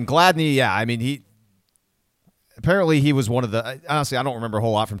 And Gladney, yeah, I mean, he was one of the, honestly, I don't remember a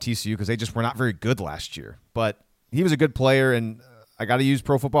whole lot from TCU because they just were not very good last year. But he was a good player, and I got to use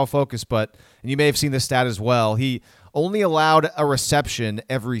Pro Football Focus, and you may have seen this stat as well. He only allowed a reception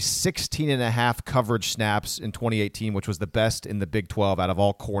every 16 and a half coverage snaps in 2018, which was the best in the Big 12 out of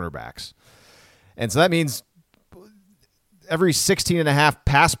all cornerbacks. And so that means every 16 and a half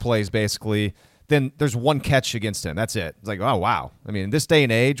pass plays, basically, then there's one catch against him. That's it. It's like, oh, wow. I mean, in this day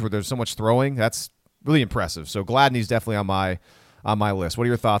and age where there's so much throwing, that's really impressive. So Gladney's definitely on my list. What are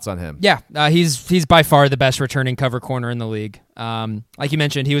your thoughts on him? Yeah, he's by far the best returning cover corner in the league. Like you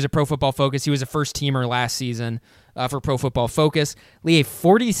mentioned, he was a Pro Football Focus. He was a first-teamer last season for Pro Football Focus. Lee, a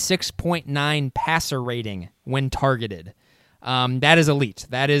 46.9 passer rating when targeted. That is elite.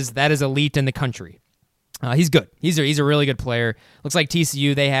 That is elite in the country. He's good. He's a really good player. Looks like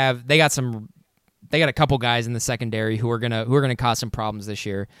TCU they got a couple guys in the secondary who are gonna cause some problems this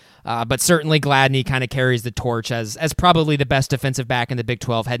year. But certainly Gladney kind of carries the torch as probably the best defensive back in the Big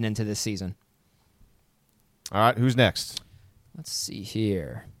 12 heading into this season. All right, who's next? Let's see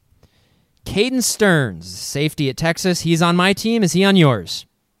here. Caden Stearns, safety at Texas. He's on my team. Is he on yours?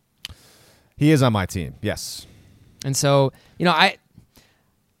 He is on my team, yes. And so,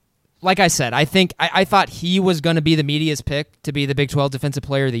 like I said, I think I thought he was going to be the media's pick to be the Big 12 Defensive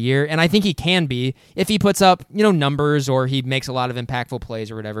Player of the Year, and I think he can be if he puts up, numbers or he makes a lot of impactful plays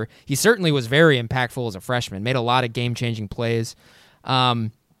or whatever. He certainly was very impactful as a freshman, made a lot of game-changing plays.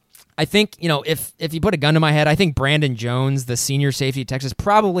 I think, if you put a gun to my head, I think Brandon Jones, the senior safety at Texas,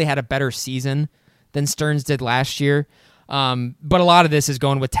 probably had a better season than Stearns did last year. But a lot of this is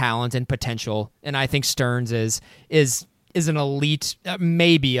going with talent and potential, and I think Stearns is an elite,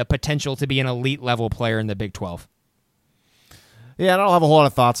 maybe a potential to be an elite level player in the Big 12. Yeah, I don't have a whole lot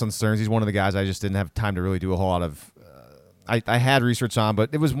of thoughts on Stearns. He's one of the guys I just didn't have time to really do a whole lot of I had research on, but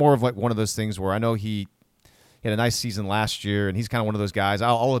it was more of like one of those things where I know he had a nice season last year, and he's kind of one of those guys.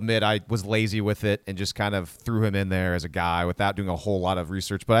 I'll admit I was lazy with it and just kind of threw him in there as a guy without doing a whole lot of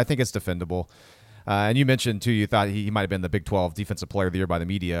research, but I think it's defendable. And you mentioned, too, you thought he might have been the Big 12 Defensive Player of the Year by the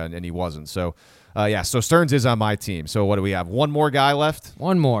media, and he wasn't. So, so Stearns is on my team. So what do we have? One more guy left?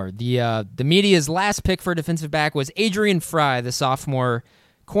 One more. The media's last pick for defensive back was Adrian Fry, the sophomore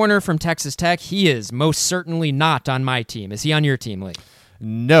corner from Texas Tech. He is most certainly not on my team. Is he on your team, Lee?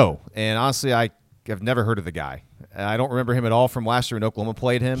 No. And honestly, I've never heard of the guy. I don't remember him at all from last year when Oklahoma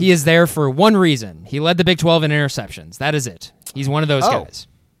played him. He is there for one reason. He led the Big 12 in interceptions. That is it. He's one of those guys.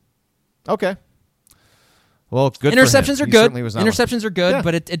 Okay. Well, good. Interceptions for him. are good. Interceptions are good, yeah.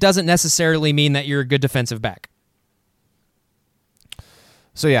 But it doesn't necessarily mean that you're a good defensive back.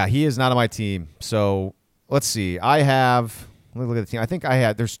 So, yeah, he is not on my team. So, let's see. Let me look at the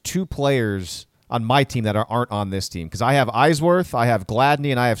team. There's two players on my team that aren't on this team because I have Eisworth, I have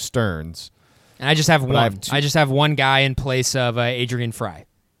Gladney, and I have Stearns. And I just have one. I just have one guy in place of Adrian Fry.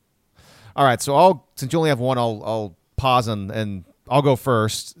 All right, so since you only have one, I'll pause and I'll go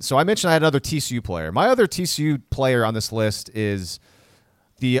first. So I mentioned I had another TCU player. My other TCU player on this list is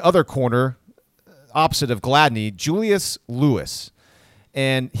the other corner opposite of Gladney, Julius Lewis.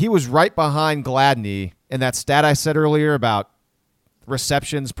 And he was right behind Gladney in that stat I said earlier about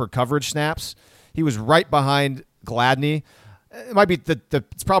receptions per coverage snaps. He was right behind Gladney. It might be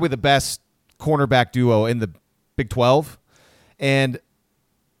it's probably the best cornerback duo in the Big 12. And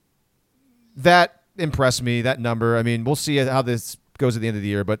that impressed me, that number. I mean, we'll see how this goes at the end of the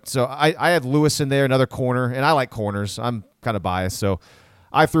year. But so I had Lewis in there, another corner, and I like corners. I'm kind of biased. So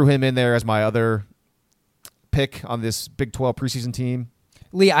I threw him in there as my other pick on this Big 12 preseason team.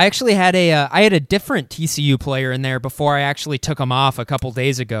 Lee, I actually had a different TCU player in there before I actually took him off a couple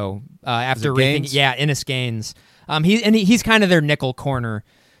days ago after reading. Yeah, Ennis Gaines. He's kind of their nickel corner,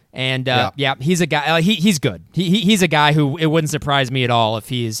 and he's a guy. He's good. He's a guy who it wouldn't surprise me at all if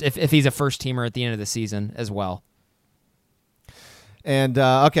he's a first teamer at the end of the season as well. And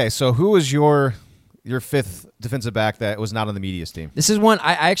okay, so who was your fifth defensive back that was not on the media's team? This is one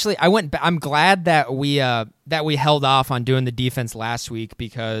I'm glad that we held off on doing the defense last week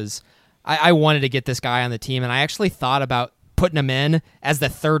because I wanted to get this guy on the team, and I actually thought about putting him in as the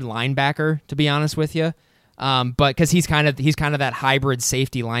third linebacker, to be honest with you. But because he's kind of that hybrid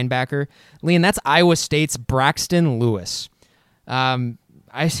safety linebacker, Lee, and that's Iowa State's Braxton Lewis. I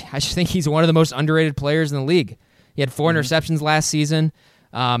just think he's one of the most underrated players in the league. He had 4 interceptions last season.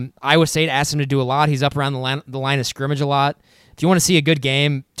 Iowa State asked him to do a lot. He's up around the line of scrimmage a lot. If you want to see a good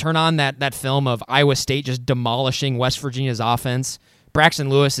game, turn on that film of Iowa State just demolishing West Virginia's offense. Braxton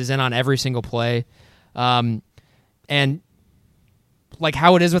Lewis is in on every single play. And like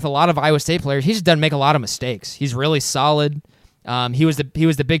how it is with a lot of Iowa State players, he just doesn't make a lot of mistakes. He's really solid. He was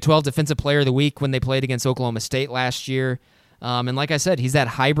the Big 12 Defensive Player of the Week when they played against Oklahoma State last year. And like I said, he's that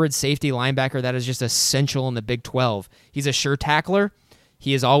hybrid safety linebacker that is just essential in the Big 12. He's a sure tackler.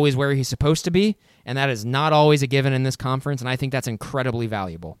 He is always where he's supposed to be, and that is not always a given in this conference, and I think that's incredibly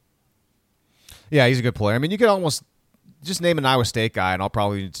valuable. Yeah, he's a good player. I mean, you could almost just name an Iowa State guy, and I'll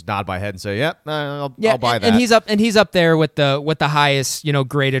probably just nod my head and say, "Yep, I'll buy that." And he's up there with the highest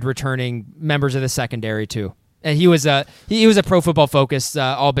graded returning members of the secondary too. And he was a Pro Football Focus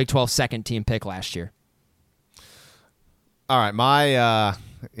All Big 12 second team pick last year. All right, my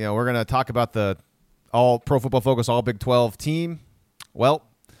we're gonna talk about the All Pro Football Focus All Big 12 team. Well,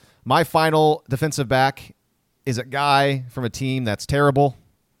 my final defensive back is a guy from a team that's terrible.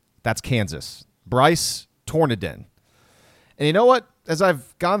 That's Kansas. Bryce Tornedon. And you know what? As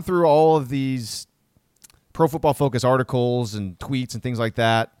I've gone through all of these Pro Football Focus articles and tweets and things like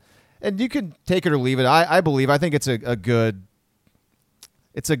that, and you can take it or leave it. I think it's a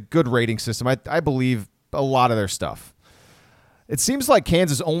good rating system. I believe a lot of their stuff. It seems like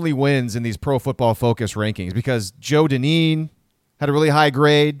Kansas only wins in these Pro Football Focus rankings because Joe Dineen had a really high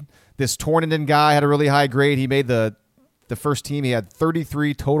grade. This Tornedon guy had a really high grade. He made the first team. He had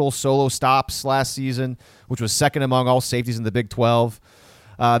 33 total solo stops last season, which was second among all safeties in the Big 12.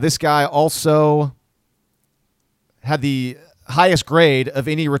 This guy also had the highest grade of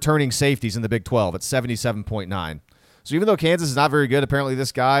any returning safeties in the Big 12 at 77.9. So even though Kansas is not very good, apparently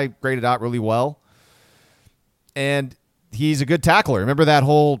this guy graded out really well. And he's a good tackler. Remember that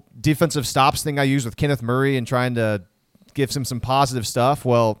whole defensive stops thing I used with Kenneth Murray and trying to give him some positive stuff?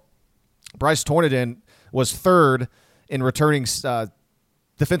 Well, Bryce Tornedon was third in returning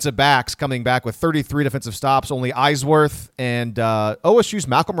defensive backs, coming back with 33 defensive stops. Only Eisworth and OSU's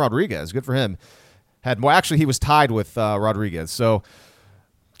Malcolm Rodriguez, good for him, had more. Actually, he was tied with Rodriguez. So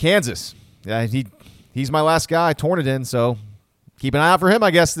Kansas, he he's my last guy, Tornadin, so keep an eye out for him,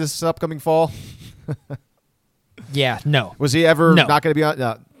 I guess, this upcoming fall. Yeah, no. Was he ever No. not going to be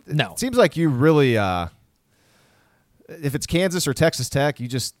on? No. It seems like you really, if it's Kansas or Texas Tech,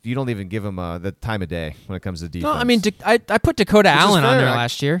 you don't even give him the time of day when it comes to defense. No, I mean, I put Dakota Allen on fair. there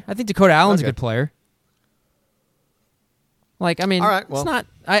last year. I think Dakota Allen's a Okay. good player. Like, I mean, All right, well. it's not.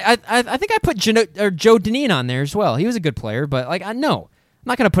 I think I put Joe Deneen on there as well. He was a good player, but like, no, I'm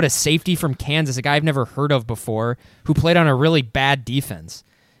not going to put a safety from Kansas, a guy I've never heard of before, who played on a really bad defense.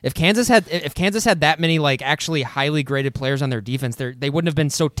 If Kansas had that many like actually highly graded players on their defense, they wouldn't have been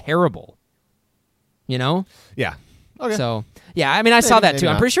so terrible. You know? Yeah. Okay. So yeah, I mean, I saw that maybe too.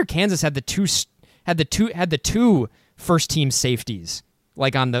 I'm not. pretty sure Kansas had the two first team safeties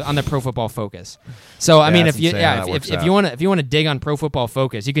like on the Pro Football Focus. So I Yeah, mean, that's if you insane how that if works you want to dig on Pro Football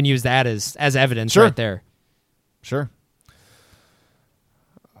Focus, you can use that as evidence Sure. right there. Sure.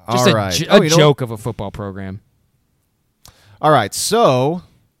 Just All a, right. a joke of a football program. All right. So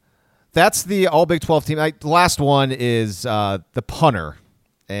that's the All Big 12 team. The last one is the punter.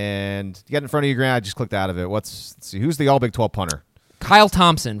 And you got it in front of you, Grant. I just clicked out of it. Let's see. Who's the All Big 12 punter? Kyle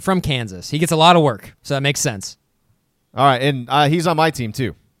Thompson from Kansas. He gets a lot of work, so that makes sense. All right. And he's on my team,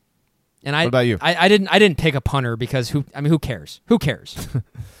 too. And What about you? I didn't pick a punter because who cares? Who cares?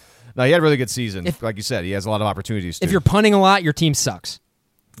 No, he had a really good season. Like you said, he has a lot of opportunities, too. If you're punting a lot, your team sucks.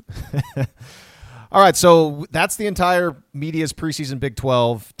 All right, so that's the entire media's preseason Big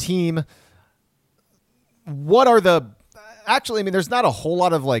 12 team. What are the – actually, I mean, there's not a whole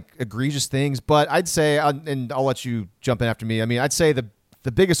lot of, like, egregious things, but I'd say – and I'll let you jump in after me. I mean, I'd say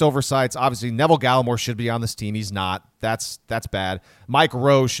the biggest oversights, obviously, Neville Gallimore should be on this team. He's not. That's bad. Mike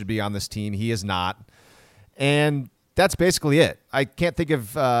Rose should be on this team. He is not. And that's basically it. I can't think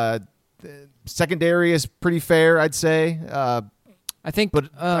of secondary is pretty fair, I'd say. I think, But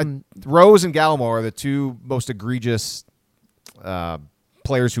Rose and Gallimore are the two most egregious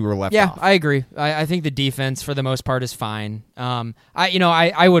players who were left off. I agree. I think the defense for the most part is fine.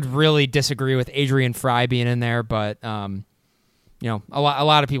 I would really disagree with Adrian Fry being in there, but a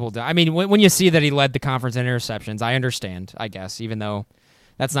lot of people do. I mean, when you see that he led the conference in interceptions, I understand. I guess even though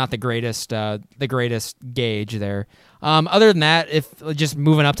that's not the greatest gauge there. Other than that, if just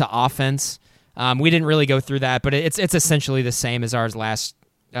moving up to offense. We didn't really go through that, but it's essentially the same as ours last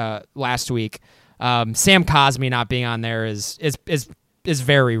week. Sam Cosmi not being on there is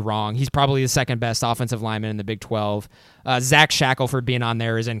very wrong. He's probably the second best offensive lineman in the Big 12. Zach Shackelford being on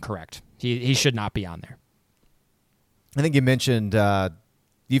there is incorrect. He should not be on there. I think you mentioned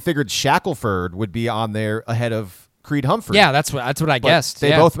you figured Shackelford would be on there ahead of Creed Humphrey. Yeah, that's what I guessed.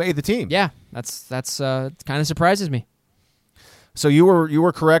 They both made the team. Yeah, that's kind of surprises me. So you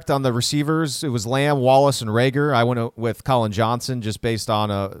were correct on the receivers. It was Lamb, Wallace, and Rager. I went with Colin Johnson just based on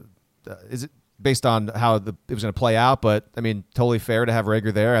how it was going to play out. But I mean, totally fair to have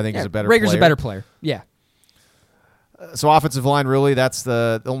Rager there. I think he's a better. Rager's player. a better player. Yeah. So offensive line, really, that's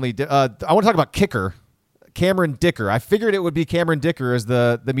the only. I want to talk about kicker, Cameron Dicker. I figured it would be Cameron Dicker as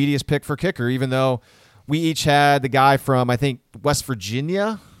the media's pick for kicker, even though we each had the guy from I think West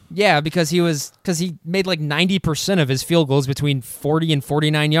Virginia. Yeah, because he made like 90% of his field goals between 40 and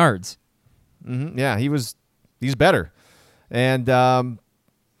 49 yards. Mm-hmm. Yeah, he's better. And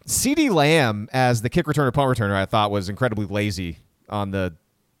CeeDee Lamb as the kick returner, punt returner, I thought was incredibly lazy on the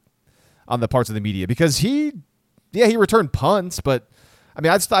parts of the media because he returned punts, but I mean,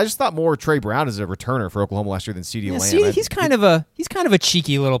 I just thought more Trey Brown as a returner for Oklahoma last year than CeeDee Lamb. He's kind of a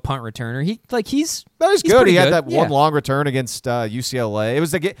cheeky little punt returner. He's good. pretty He had good. that one long return against UCLA. It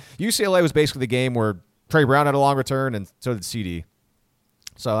was UCLA was basically the game where Trey Brown had a long return, and so did CeeDee.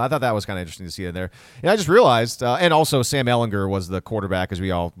 So I thought that was kind of interesting to see in there. And I just realized, and also Sam Ehlinger was the quarterback as we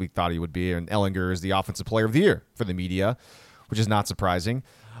thought he would be, and Ehlinger is the offensive player of the year for the media, which is not surprising.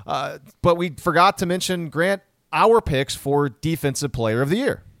 But we forgot to mention, Grant, our picks for defensive player of the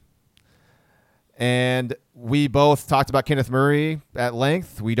year. And we both talked about Kenneth Murray at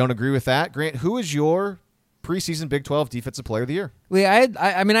length. We don't agree with that. Grant, who is your preseason Big 12 defensive player of the year? I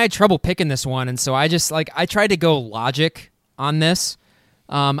had trouble picking this one, and so I tried to go logic on this.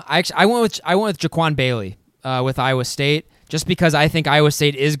 I went with Jaquan Bailey with Iowa State, just because I think Iowa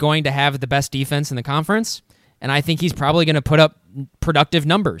State is going to have the best defense in the conference, and I think he's probably going to put up productive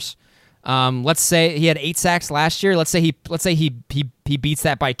numbers. Let's say he had 8 sacks last year. Let's say he beats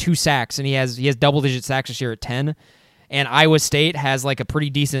that by 2 sacks, and he has double-digit sacks this year at 10. And Iowa State has like a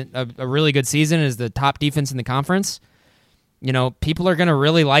pretty decent, a really good season as the top defense in the conference. You know, people are going to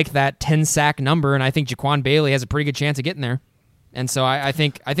really like that 10-sack number, and I think Jaquan Bailey has a pretty good chance of getting there. And so I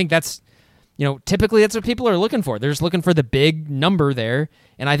think that's, typically that's what people are looking for. They're just looking for the big number there,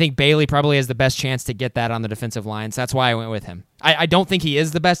 and I think Bailey probably has the best chance to get that on the defensive line, so that's why I went with him. I don't think he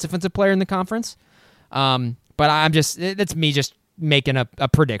is the best defensive player in the conference, but it's me just making a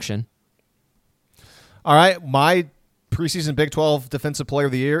prediction. All right, my preseason Big 12 Defensive Player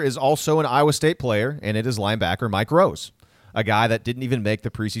of the Year is also an Iowa State player, and it is linebacker Mike Rose, a guy that didn't even make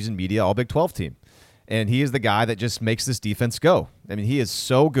the preseason media All Big 12 team. And he is the guy that just makes this defense go. I mean, he is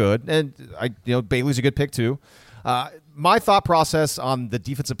so good. And, Bailey's a good pick, too. My thought process on the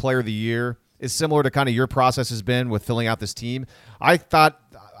Defensive Player of the Year is similar to kind of your process has been with filling out this team. I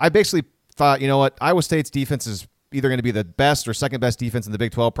basically thought, Iowa State's defense is either going to be the best or second best defense in the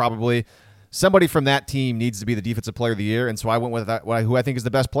Big 12, probably. Somebody from that team needs to be the Defensive Player of the Year. And so I went with who I think is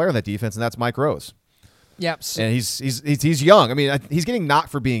the best player on that defense, and that's Mike Rose. Yep. And he's young. I mean, he's getting knocked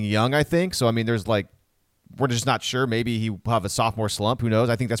for being young, I think. So, I mean, we're just not sure. Maybe he'll have a sophomore slump. Who knows?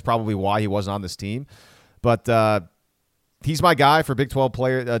 I think that's probably why he wasn't on this team. But he's my guy for Big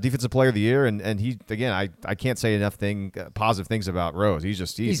 12 Defensive Player of the Year. And he, again, I can't say enough positive things about Rose. He's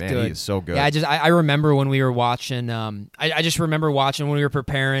good. He is so good. Yeah, I remember when we were watching. I just remember watching when we were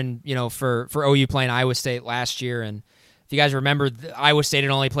preparing, for OU playing Iowa State last year. And if you guys remember, Iowa State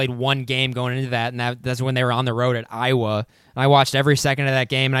had only played one game going into that, and that's when they were on the road at Iowa. And I watched every second of that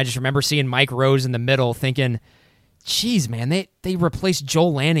game, and I just remember seeing Mike Rose in the middle thinking, geez, man, they replaced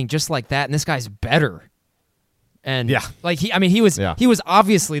Joel Lanning just like that, and this guy's better. And yeah, he was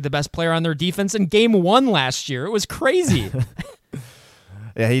obviously the best player on their defense in game 1 last year. It was crazy.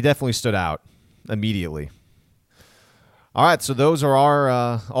 Yeah, he definitely stood out immediately. All right, so those are our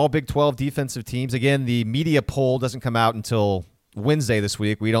all Big 12 defensive teams. Again, the media poll doesn't come out until Wednesday this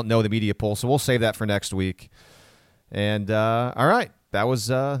week. We don't know the media poll, so we'll save that for next week. And all right, that was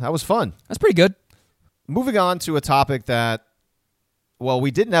fun. That's pretty good. Moving on to a topic that,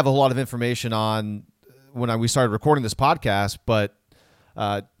 we didn't have a whole lot of information on when we started recording this podcast, but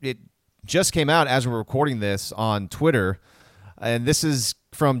it just came out as we're recording this on Twitter. And this is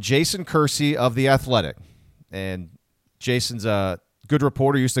from Jason Kersey of The Athletic. And Jason's a good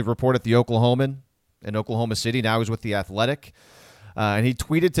reporter. Used to report at The Oklahoman in Oklahoma City. Now he's with The Athletic. And he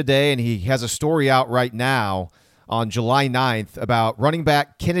tweeted today, and he has a story out right now on July 9th about running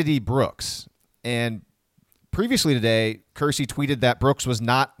back Kennedy Brooks. And previously today, Kersey tweeted that Brooks was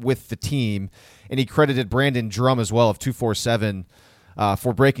not with the team, and he credited Brandon Drum as well of 247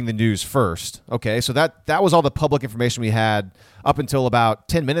 for breaking the news first. Okay, so that was all the public information we had up until about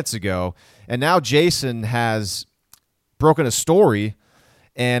 10 minutes ago. And now Jason has broken a story,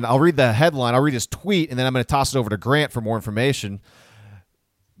 and I'll read the headline. I'll read his tweet, and then I'm going to toss it over to Grant for more information.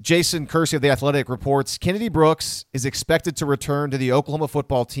 Jason Kersey of The Athletic reports, Kennedy Brooks is expected to return to the Oklahoma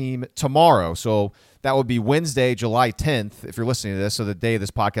football team tomorrow. So that would be Wednesday, July 10th, if you're listening to this, so the day this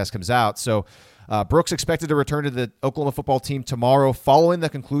podcast comes out. So Brooks expected to return to the Oklahoma football team tomorrow following the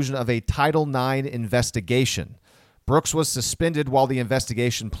conclusion of a Title IX investigation. Brooks was suspended while the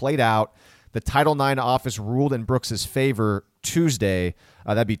investigation played out. The Title IX office ruled in Brooks' favor Tuesday.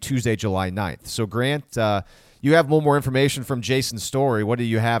 That'd be Tuesday, July 9th. So, Grant, you have more information from Jason's story. What do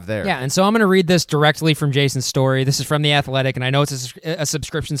you have there? Yeah, and so I'm going to read this directly from Jason's story. This is from The Athletic, and I know it's a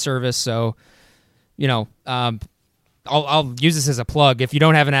subscription service, so, I'll use this as a plug. If you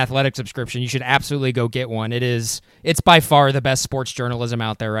don't have an Athletic subscription, you should absolutely go get one. It's by far the best sports journalism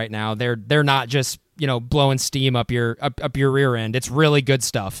out there right now. They're not just, blowing steam up your rear end. It's really good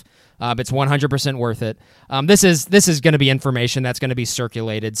stuff. It's 100% worth it. This is going to be information that's going to be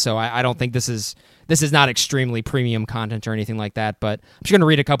circulated, so I don't think this is not extremely premium content or anything like that, but I'm just going to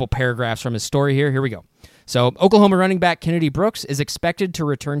read a couple paragraphs from his story here. Here we go. So, Oklahoma running back Kennedy Brooks is expected to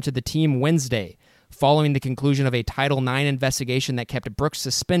return to the team Wednesday, following the conclusion of a Title IX investigation that kept Brooks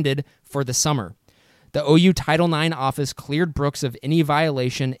suspended for the summer. The OU Title IX office cleared Brooks of any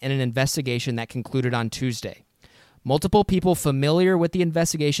violation in an investigation that concluded on Tuesday. Multiple people familiar with the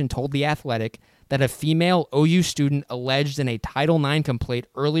investigation told The Athletic that a female OU student alleged in a Title IX complaint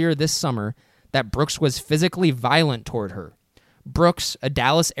earlier this summer that Brooks was physically violent toward her. Brooks, a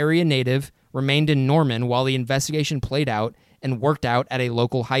Dallas area native, remained in Norman while the investigation played out and worked out at a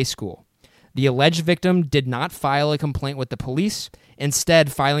local high school. The alleged victim did not file a complaint with the police,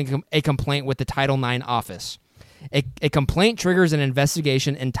 instead filing a complaint with the Title IX office. A complaint triggers an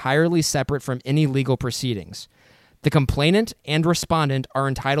investigation entirely separate from any legal proceedings. The complainant and respondent are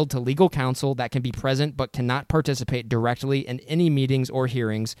entitled to legal counsel that can be present but cannot participate directly in any meetings or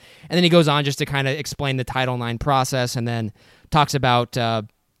hearings. And then he goes on just to kind of explain the Title IX process and then talks about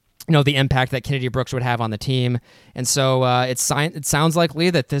the impact that Kennedy Brooks would have on the team. And so it sounds likely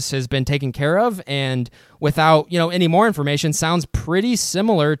that this has been taken care of, and without, any more information, sounds pretty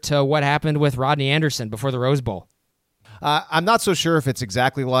similar to what happened with Rodney Anderson before the Rose Bowl. I'm not so sure if it's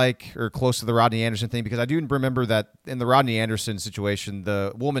exactly like or close to the Rodney Anderson thing, because I do remember that in the Rodney Anderson situation,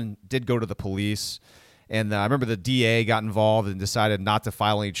 the woman did go to the police, and I remember the DA got involved and decided not to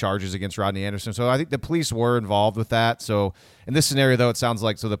file any charges against Rodney Anderson. So I think the police were involved with that. So in this scenario, though, it sounds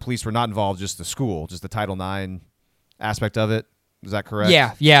like the police were not involved, just the school, just the Title IX aspect of it. Is that correct?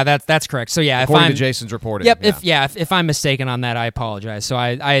 Yeah, that's correct. So yeah, according to Jason's reporting. Yep. If I'm mistaken on that, I apologize. So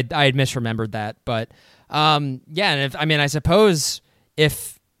I had misremembered that, but and I suppose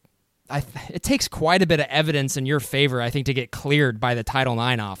if it takes quite a bit of evidence in your favor, I think, to get cleared by the Title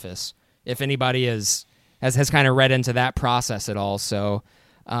IX office, if anybody has kind of read into that process at all. So,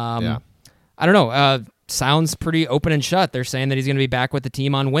 I don't know. Sounds pretty open and shut. They're saying that he's going to be back with the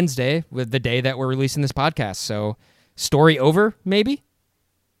team on Wednesday, with the day that we're releasing this podcast. So, story over, maybe?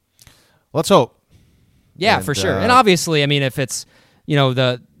 Let's hope. Yeah, for sure. And obviously, I mean, if it's,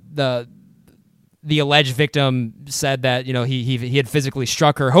 the alleged victim said that, he had physically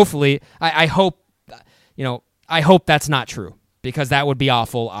struck her, hopefully, I hope that's not true, because that would be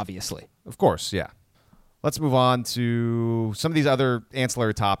awful, obviously. Of course, yeah. Let's move on to some of these other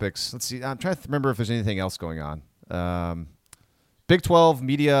ancillary topics. Let's see. I'm trying to remember if there's anything else going on. Big 12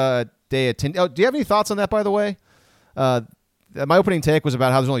 Media Day attend. Oh, do you have any thoughts on that, by the way? My opening take was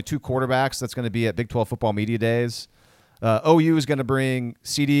about how there's only 2 quarterbacks that's going to be at Big 12 Football Media Days. OU is going to bring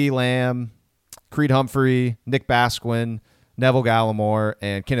CeeDee Lamb, Creed Humphrey, Nick Basquin, Neville Gallimore,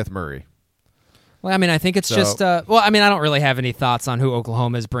 and Kenneth Murray. Well, I mean, I think it's just I don't really have any thoughts on who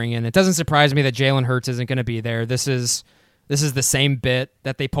Oklahoma is bringing. It doesn't surprise me that Jalen Hurts isn't going to be there. This is the same bit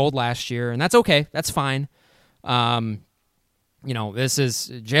that they pulled last year, and that's okay. That's fine. This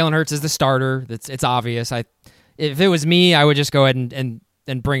is Jalen Hurts is the starter. It's obvious. If it was me, I would just go ahead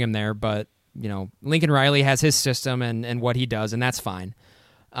and bring him there. But Lincoln Riley has his system and what he does, and that's fine.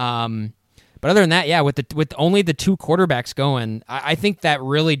 But other than that, yeah, with only the 2 quarterbacks going, I think that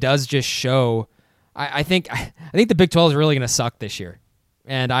really does just show. I think the Big 12 is really going to suck this year,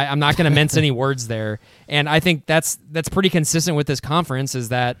 and I'm not going to mince any words there. And I think that's pretty consistent with this conference, is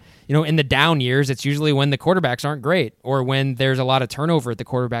that in the down years, it's usually when the quarterbacks aren't great or when there's a lot of turnover at the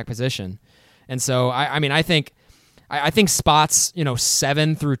quarterback position. And so I think spots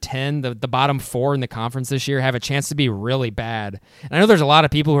 7 through 10, the bottom 4 in the conference this year, have a chance to be really bad. And I know there's a lot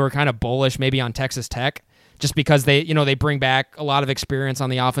of people who are kind of bullish maybe on Texas Tech, just because they bring back a lot of experience on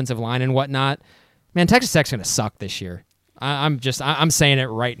the offensive line and whatnot. Man, Texas Tech's going to suck this year. I'm saying it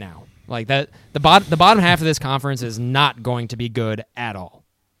right now. Like that, the bottom half of this conference is not going to be good at all.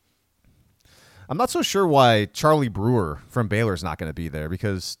 I'm not so sure why Charlie Brewer from Baylor is not going to be there,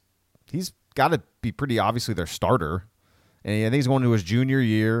 because he's got to be pretty obviously their starter, and I think he's going to his junior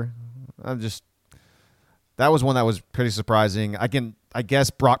year. That was one that was pretty surprising. I guess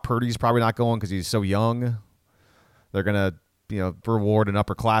Brock Purdy's probably not going because he's so young. They're going to reward an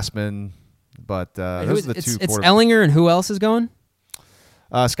upperclassman. But those are the 2 It's Ellinger, and who else is going?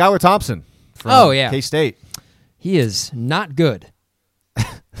 Skylar Thompson from K-State. He is not good.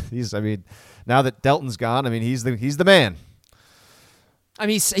 Now that Delton's gone, he's the man. I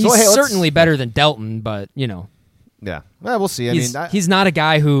mean, he's certainly better than Delton, but Yeah. Well, we'll see. He's not a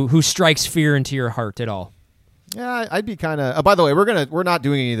guy who strikes fear into your heart at all. Yeah, I'd be kind of. By the way, we're not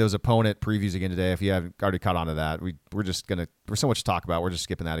doing any of those opponent previews again today. If you haven't already caught on to that, we're so much to talk about. We're just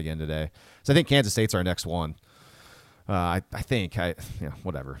skipping that again today. So I think Kansas State's our next one. I think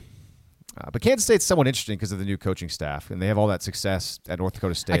whatever. But Kansas State's somewhat interesting because of the new coaching staff, and they have all that success at North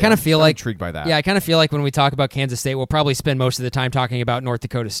Dakota State. I kind of feel like intrigued by that. Yeah, I kind of feel like when we talk about Kansas State, we'll probably spend most of the time talking about North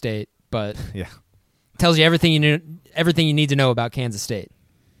Dakota State. But yeah, tells you everything you need to know about Kansas State.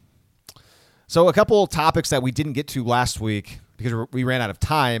 So a couple topics that we didn't get to last week because we ran out of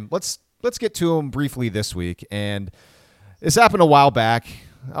time. Let's get to them briefly this week. And this happened a while back,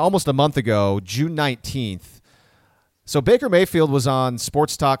 almost a month ago, June 19th. So Baker Mayfield was on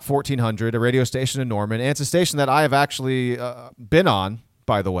Sports Talk 1400, a radio station in Norman, and it's a station that I have actually been on,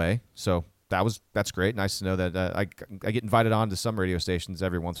 by the way. So that's great. Nice to know that I get invited on to some radio stations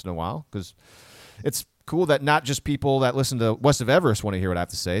every once in a while, because it's cool that not just people that listen to West of Everest want to hear what I have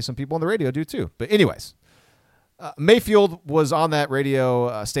to say. Some people on the radio do too. But anyways, Mayfield was on that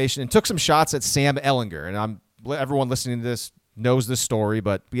radio station and took some shots at Sam Ehlinger. And everyone listening to this knows this story,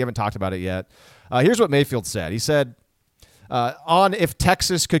 but we haven't talked about it yet. Here's what Mayfield said. He said, on if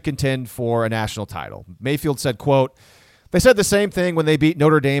Texas could contend for a national title. Mayfield said, quote, "They said the same thing when they beat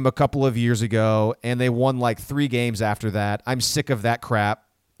Notre Dame a couple of years ago, and they won like 3 games after that. I'm sick of that crap.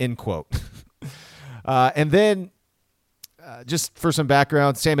 end quote. And then just for some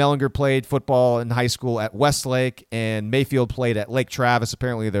background, Sam Ehlinger played football in high school at Westlake, and Mayfield played at Lake Travis.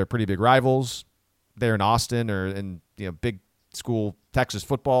 Apparently, they're pretty big rivals there in Austin, or in big school Texas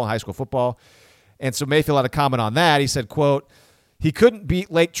football, high school football. And so Mayfield had a comment on that. He said, quote, "He couldn't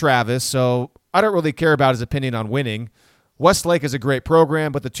beat Lake Travis, so I don't really care about his opinion on winning. Westlake is a great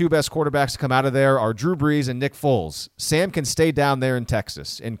program, but the two best quarterbacks to come out of there are Drew Brees and Nick Foles. Sam can stay down there in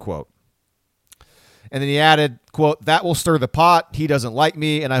Texas," end quote. And then he added, quote, "That will stir the pot. He doesn't like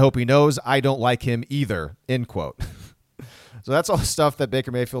me, and I hope he knows I don't like him either," end quote. So that's all the stuff that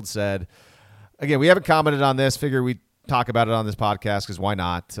Baker Mayfield said. Again, we haven't commented on this. Figure we'd talk about it on this podcast because why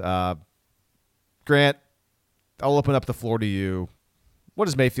not? Grant, I'll open up the floor to you. What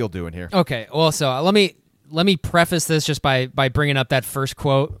is Mayfield doing here? Okay, well, so let me preface this just by bringing up that first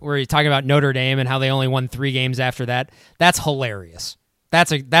quote where you're talking about Notre Dame and how they only won 3 games after that. That's hilarious.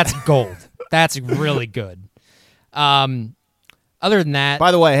 That's gold. That's really good. Other than that,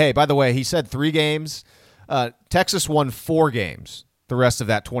 by the way, he said 3 games. Texas won 4 games the rest of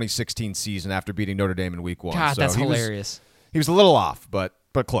that 2016 season after beating Notre Dame in week 1. God, so that's hilarious. He was a little off, but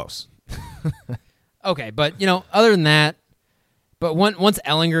close. Okay, but other than that, but once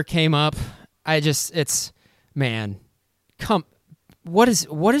Ehlinger came up, what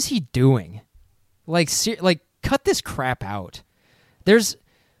is he doing? Like cut this crap out.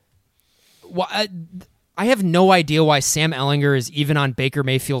 I have no idea why Sam Ehlinger is even on Baker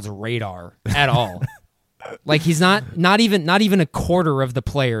Mayfield's radar at all. Like he's not even a quarter of the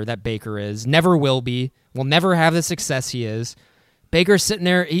player that Baker is. Never will be. Will never have the success he is. Baker's sitting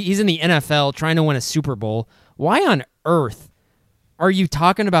there. He's in the NFL trying to win a Super Bowl. Why on earth are you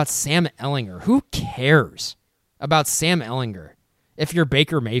talking about Sam Ehlinger? Who cares about Sam Ehlinger if you're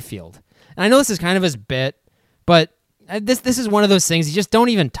Baker Mayfield? And I know this is kind of his bit, but this is one of those things you just don't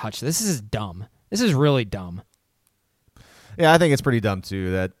even touch. This is dumb. This is really dumb. Yeah, I think it's pretty dumb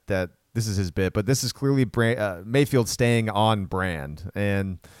too that this is his bit, but this is clearly Mayfield staying on brand.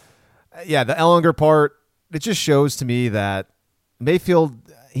 And yeah, the Ehlinger part, it just shows to me that Mayfield,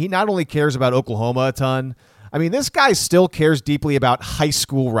 he not only cares about Oklahoma a ton, I mean, this guy still cares deeply about high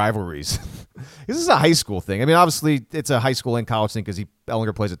school rivalries. This is a high school thing. I mean, obviously it's a high school and college thing because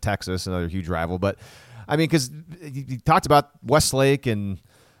Ehlinger plays at Texas, another huge rival. But I mean, because he talked about Westlake and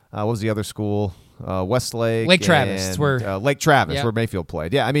what was the other school? Westlake, Lake Travis, and, Lake Travis, yep, where Mayfield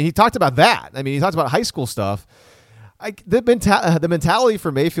played. Yeah, I mean, he talked about that. I mean, he talked about high school stuff. The mentality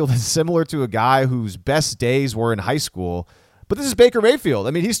for Mayfield is similar to a guy whose best days were in high school, but this is Baker Mayfield.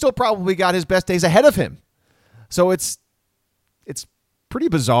 I mean, he's still probably got his best days ahead of him. So it's pretty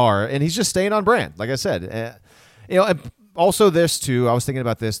bizarre, and he's just staying on brand, like I said. And also this too, I was thinking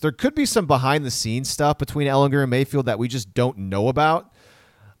about this. There could be some behind-the-scenes stuff between Ehlinger and Mayfield that we just don't know about.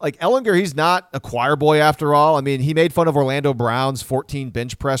 Like Ehlinger, he's not a choir boy after all. I mean, he made fun of Orlando Brown's 14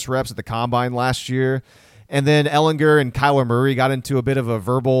 bench press reps at the Combine last year. And then Ehlinger and Kyler Murray got into a bit of a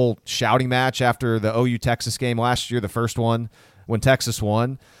verbal shouting match after the OU Texas game last year, the first one, when Texas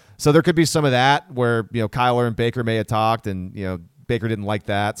won. So there could be some of that where, Kyler and Baker may have talked and, Baker didn't like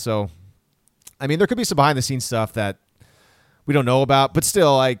that. So, I mean, there could be some behind-the-scenes stuff that we don't know about. But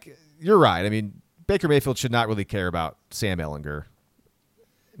still, like, you're right. I mean, Baker Mayfield should not really care about Sam Ehlinger.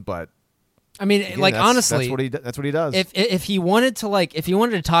 But I mean, again, honestly, that's what he does. If he wanted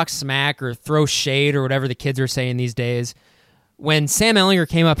to talk smack or throw shade or whatever the kids are saying these days, when Sam Ehlinger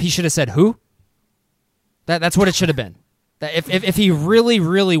came up, he should have said who. That's what it should have been. That if he really,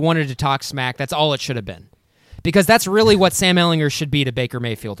 really wanted to talk smack, that's all it should have been, because that's really what Sam Ehlinger should be to Baker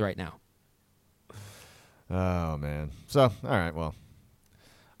Mayfield right now. Oh man. So all right, well,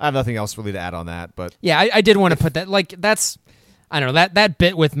 I have nothing else really to add on that, but yeah, I did want to put that, like, that's. I don't know, that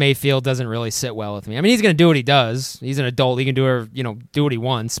bit with Mayfield doesn't really sit well with me. I mean, he's going to do what he does. He's an adult. He can do what he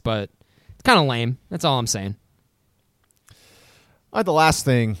wants, but it's kind of lame. That's all I'm saying. All right, the last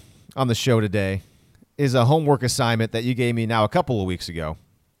thing on the show today is a homework assignment that you gave me now a couple of weeks ago.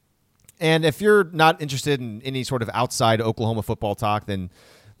 And if you're not interested in any sort of outside Oklahoma football talk, then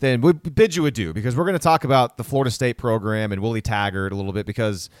we bid you adieu, because we're going to talk about the Florida State program and Willie Taggart a little bit,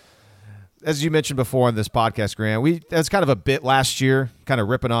 because as you mentioned before on this podcast, Grant, that was kind of a bit last year, kind of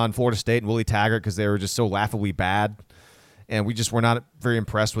ripping on Florida State and Willie Taggart because they were just so laughably bad, and we just were not very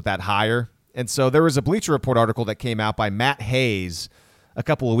impressed with that hire. And so there was a Bleacher Report article that came out by Matt Hayes a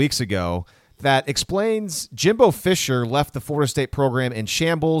couple of weeks ago that explains Jimbo Fisher left the Florida State program in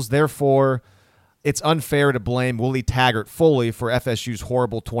shambles, therefore it's unfair to blame Willie Taggart fully for FSU's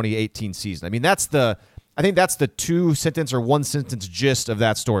horrible 2018 season. I mean, I think that's the 2-sentence or 1-sentence gist of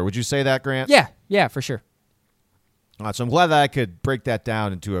that story. Would you say that, Grant? Yeah, for sure. So I'm glad that I could break that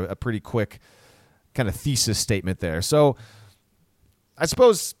down into a pretty quick kind of thesis statement there. So I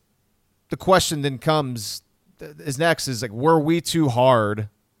suppose the question then comes is next is like, were we too hard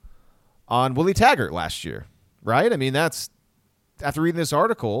on Willie Taggart last year? Right? I mean, that's after reading this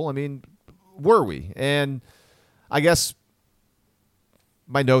article, I mean, were we? And I guess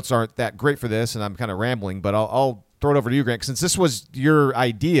my notes aren't that great for this, and I'm kind of rambling, but I'll throw it over to you, Grant. Since this was your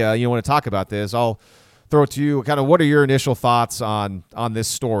idea, you want to talk about this, I'll throw it to you. Kind of what are your initial thoughts on this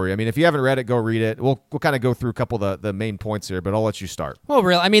story? I mean, if you haven't read it, go read it. We'll kind of go through a couple of the main points here, but I'll let you start. Well,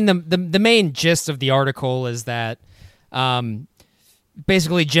 really, I mean, the main gist of the article is that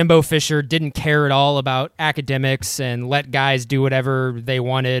basically Jimbo Fisher didn't care at all about academics and let guys do whatever they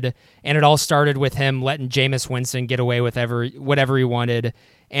wanted, and it all started with him letting Jameis Winston get away with whatever he wanted,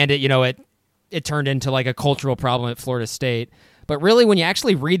 and it turned into like a cultural problem at Florida State. But really, when you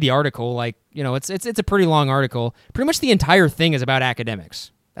actually read the article, like, it's a pretty long article. Pretty much the entire thing is about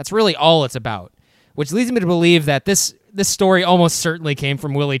academics. That's really all it's about, which leads me to believe that this story almost certainly came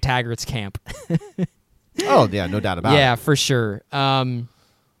from Willie Taggart's camp. Oh, yeah, no doubt about it. Yeah, for sure.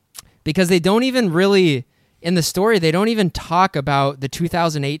 Because they don't even really, in the story, they don't even talk about the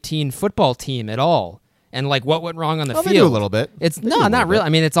 2018 football team at all and like what went wrong on the field. They do a little bit. Not really. I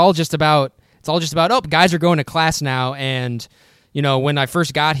mean, it's all just about, oh, guys are going to class now, and when I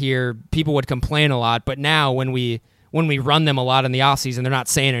first got here, people would complain a lot, but now when we run them a lot in the offseason, they're not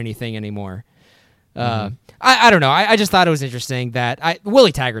saying anything anymore. I don't know. I just thought it was interesting that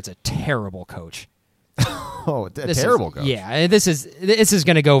Willie Taggart's a terrible coach. Oh, terrible coach. Yeah, this is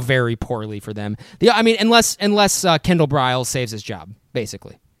going to go very poorly for them. Unless Kendall Briles saves his job,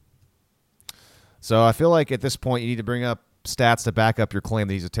 basically. So I feel like at this point you need to bring up stats to back up your claim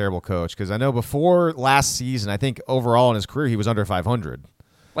that he's a terrible coach, because I know before last season, I think overall in his career he was under 500,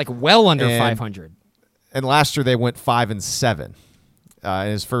 like well under 500. And last year they went 5-7 in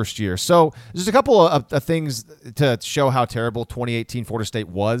his first year. So just a couple of things to show how terrible 2018 Florida State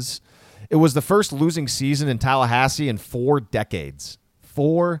was. It was the first losing season in Tallahassee in 4 decades.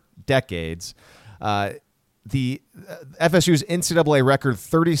 4 decades. The FSU's NCAA record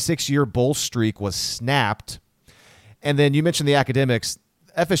 36-year bowl streak was snapped. And then you mentioned the academics.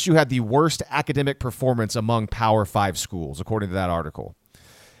 FSU had the worst academic performance among Power 5 schools, according to that article.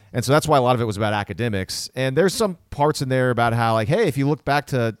 And so that's why a lot of it was about academics. And there's some parts in there about how, like, hey, if you look back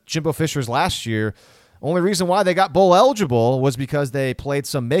to Jimbo Fisher's last year, only reason why they got bowl eligible was because they played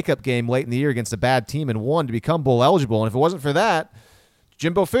some makeup game late in the year against a bad team and won to become bowl eligible. And if it wasn't for that,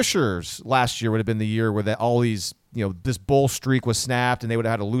 Jimbo Fisher's last year would have been the year where all these, this bowl streak was snapped and they would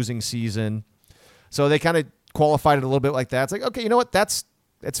have had a losing season. So they kind of qualified it a little bit like that. It's like, okay, you know what?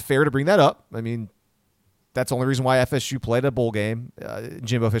 It's fair to bring that up. I mean, that's the only reason why FSU played a bowl game,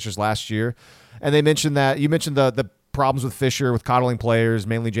 Jimbo Fisher's last year. And they mentioned that you mentioned the problems with Fisher with coddling players,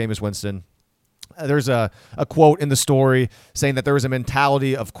 mainly Jameis Winston. There's a quote in the story saying that there was a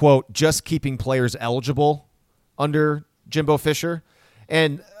mentality of, quote, just keeping players eligible under Jimbo Fisher.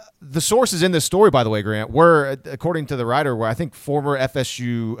 And the sources in this story, by the way, Grant, were, according to the writer, were I think former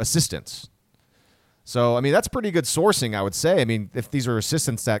FSU assistants. So, I mean, that's pretty good sourcing, I would say. I mean, if these are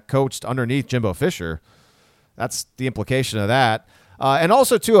assistants that coached underneath Jimbo Fisher, that's the implication of that. And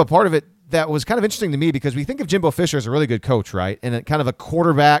also, too, a part of it that was kind of interesting to me, because we think of Jimbo Fisher as a really good coach, right? And a kind of a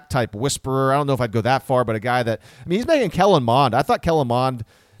quarterback type whisperer. I don't know if I'd go that far, but a guy that, I mean, he's making Kellen Mond. I thought Kellen Mond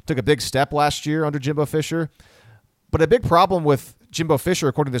took a big step last year under Jimbo Fisher. But a big problem with Jimbo Fisher,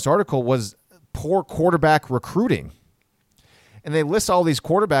 according to this article, was poor quarterback recruiting. And they list all these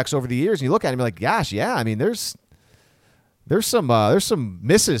quarterbacks over the years, and you look at them, you're like, gosh, yeah, I mean, there's some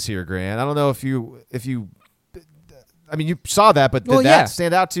misses here, Grant. I don't know if you I mean, you saw that, but did that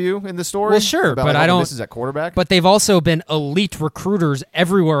stand out to you in the story? Well, sure, about, but I don't. Misses at quarterback. But they've also been elite recruiters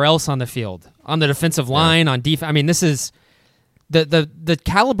everywhere else on the field, on the defensive line, on defense. I mean, this is the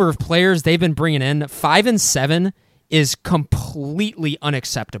caliber of players they've been bringing in. 5-7 is completely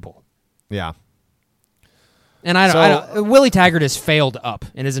unacceptable. Yeah. And I don't. Willie Taggart has failed up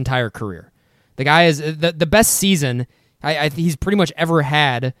in his entire career. The guy is the best season he's pretty much ever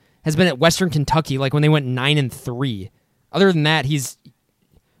had has been at Western Kentucky, like when they went 9-3. Other than that,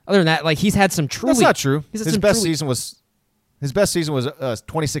 like he's had some truly. That's not true. His best season was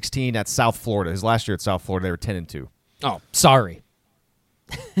 2016 at South Florida. His last year at South Florida, they were 10-2. Oh, sorry.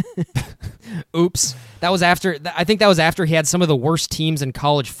 Oops. That was after. I think that was after he had some of the worst teams in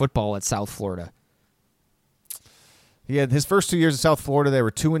college football at South Florida. He had his first 2 years at South Florida. They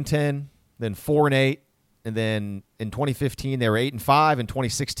were 2-10, then 4-8, and then in 2015 they were 8-5. In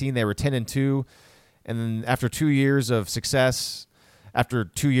 2016 they were 10-2, and then after 2 years of success, after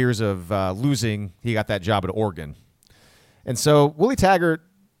 2 years of losing, he got that job at Oregon. And so Willie Taggart,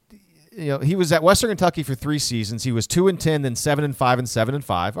 he was at Western Kentucky for 3 seasons. He was 2-10, then 7-5 and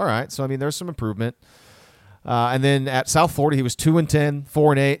 7-5. All right, so I mean, there's some improvement. And then at South Florida, he was 2-10,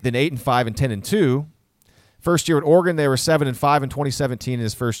 4-8, then 8-5 and 10-2. First year at Oregon, they were 7-5 in 2017. And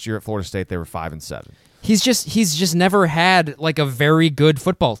his first year at Florida State, they were 5-7. He's just never had like a very good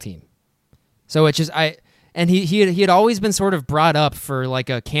football team. So it's just he had always been sort of brought up for like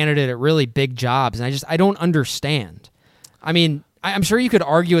a candidate at really big jobs, and I don't understand. I mean, I'm sure you could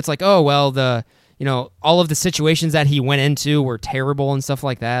argue it's like, oh well, all of the situations that he went into were terrible and stuff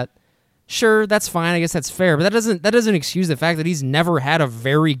like that. Sure, that's fine. I guess that's fair, but that doesn't excuse the fact that he's never had a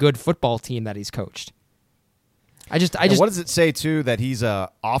very good football team that he's coached. And what does it say too that he's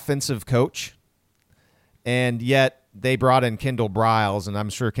a offensive coach, and yet they brought in Kendall Briles, and I'm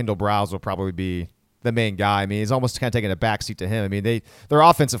sure Kendall Briles will probably be the main guy. I mean, he's almost kind of taking a backseat to him. I mean, their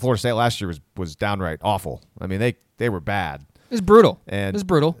offense at Florida State last year was downright awful. I mean, they were bad. It was brutal. And it was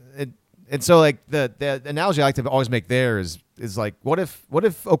brutal. And so like the analogy I like to always make there is like what if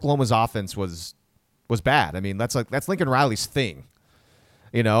Oklahoma's offense was bad? I mean, that's Lincoln Riley's thing.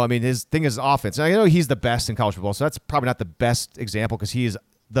 I mean, his thing is offense. And I know he's the best in college football, so that's probably not the best example because he is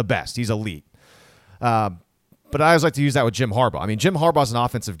the best. He's elite. But I always like to use that with Jim Harbaugh. I mean, Jim Harbaugh's an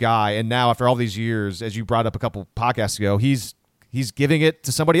offensive guy, and now after all these years, as you brought up a couple podcasts ago, he's giving it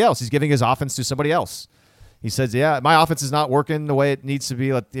to somebody else. He's giving his offense to somebody else. He says, yeah, my offense is not working the way it needs to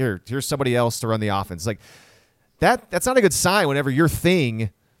be. Here's somebody else to run the offense. Like that's not a good sign whenever your thing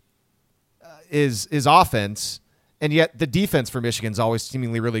is offense, and yet the defense for Michigan's always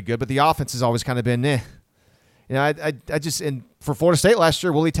seemingly really good, but the offense has always kind of been I just, and for Florida State last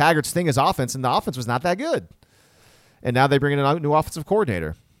year, Willie Taggart's thing is offense, and the offense was not that good. And now they bring in a new offensive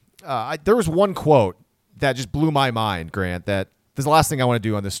coordinator. There was one quote that just blew my mind, Grant, that this is the last thing I want to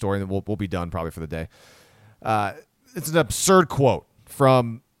do on this story, and then we'll be done probably for the day. It's an absurd quote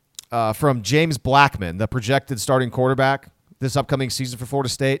from James Blackman, the projected starting quarterback this upcoming season for Florida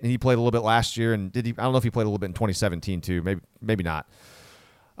State, and he played a little bit last year, and I don't know if he played a little bit in 2017 too, maybe not.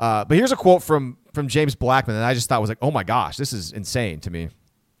 But here's a quote from James Blackman that I just thought was like, oh my gosh, this is insane to me. It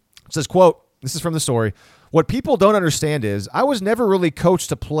says, quote, this is from the story, "What people don't understand is I was never really coached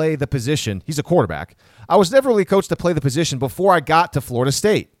to play the position." He's a quarterback. "I was never really coached to play the position before I got to Florida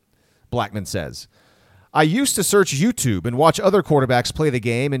State," Blackman says. "I used to search YouTube and watch other quarterbacks play the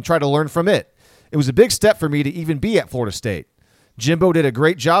game and try to learn from it. It was a big step for me to even be at Florida State. Jimbo did a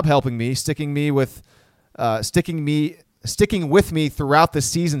great job helping me, sticking with me throughout the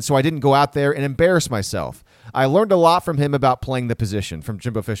season so I didn't go out there and embarrass myself. I learned a lot from him about playing the position," from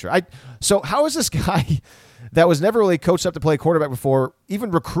Jimbo Fisher. So how is this guy that was never really coached up to play quarterback before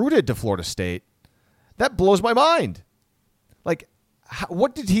even recruited to Florida State? That blows my mind. Like,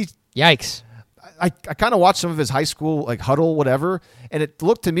 what did he... Yikes. I kind of watched some of his high school, like, huddle, whatever, and it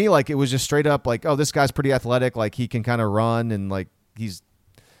looked to me like it was just straight up like, oh, this guy's pretty athletic, like, he can kind of run, and, like, he's...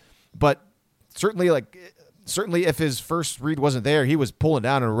 But certainly if his first read wasn't there, he was pulling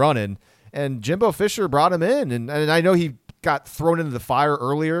down and running, and Jimbo Fisher brought him in, and I know he got thrown into the fire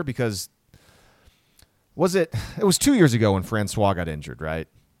earlier because... It was 2 years ago when Francois got injured, right?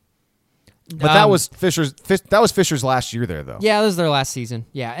 But that was Fisher's last year there, though. Yeah, that was their last season.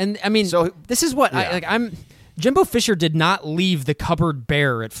 Yeah, and I mean, so this is what Jimbo Fisher did not leave the cupboard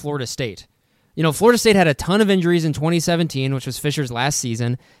bare at Florida State. Florida State had a ton of injuries in 2017, which was Fisher's last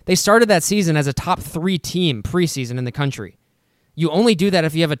season. They started that season as a top 3 team preseason in the country. You only do that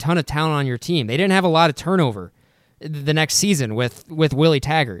if you have a ton of talent on your team. They didn't have a lot of turnover the next season with Willie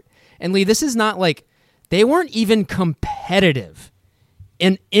Taggart. And Lee, this is not like they weren't even competitive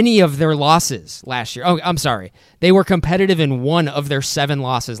in any of their losses last year. Oh, I'm sorry. They were competitive in one of their 7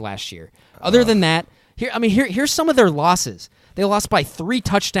 losses last year. Other than that, here's some of their losses. They lost by 3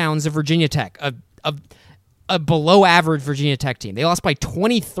 touchdowns to Virginia Tech, a below-average Virginia Tech team. They lost by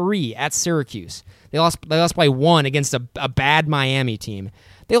 23 at Syracuse. They lost by 1 against a bad Miami team.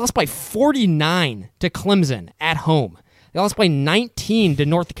 They lost by 49 to Clemson at home. They lost by 19 to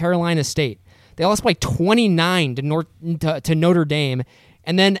North Carolina State. They lost by 29 to Notre Dame.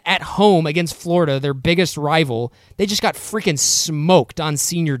 And then at home against Florida, their biggest rival, they just got freaking smoked on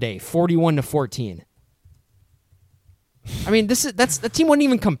Senior Day, 41-14. I mean, that team wasn't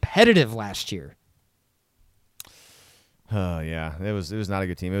even competitive last year. Yeah, it was not a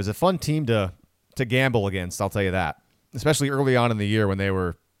good team. It was a fun team to gamble against, I'll tell you that. Especially early on in the year when they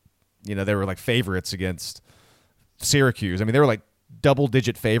were like favorites against Syracuse. I mean, they were like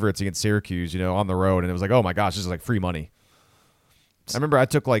double-digit favorites against Syracuse, on the road, and it was like, oh my gosh, this is like free money. I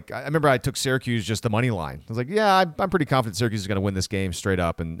remember I took Syracuse just the money line. I was like, yeah, I'm pretty confident Syracuse is going to win this game straight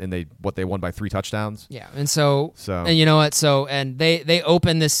up, and they won by 3 touchdowns. Yeah, and and you know what? And they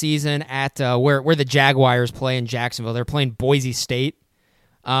open this season at where the Jaguars play in Jacksonville. They're playing Boise State.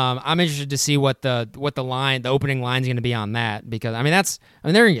 I'm interested to see what the opening line is going to be on that, because they're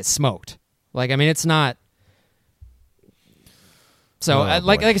going to get smoked. It's not. So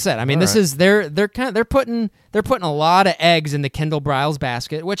like I said, this is they're putting a lot of eggs in the Kendall Briles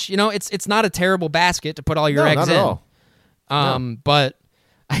basket, which it's not a terrible basket to put all your eggs in. All. But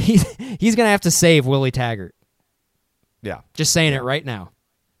he's gonna have to save Willie Taggart. Yeah, just saying it right now.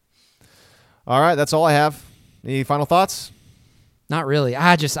 All right, that's all I have. Any final thoughts? Not really.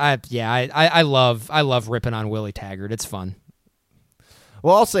 I love ripping on Willie Taggart. It's fun.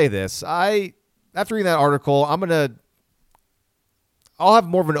 Well, I'll say this. After reading that article, I'll have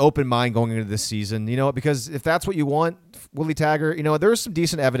more of an open mind going into this season, because if that's what you want, Willie Taggart, there's some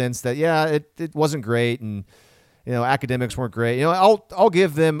decent evidence that, it wasn't great, and, academics weren't great. I'll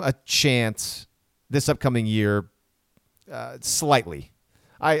give them a chance this upcoming year, slightly.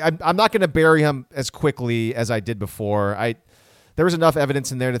 I'm not going to bury him as quickly as I did before. There was enough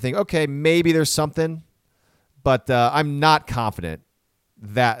evidence in there to think, okay, maybe there's something, but I'm not confident.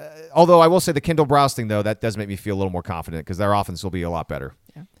 Although I will say the Kendall Briles thing, though, that does make me feel a little more confident, because their offense will be a lot better.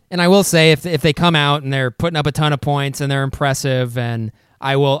 Yeah. And I will say, if they come out and they're putting up a ton of points and they're impressive, and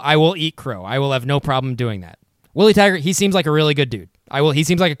I will eat crow. I will have no problem doing that. Willie Taggart, he seems like a really good dude. He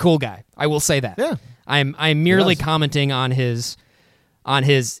seems like a cool guy. I will say that. Yeah. I'm merely commenting on his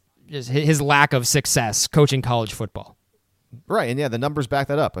lack of success coaching college football. Right, and the numbers back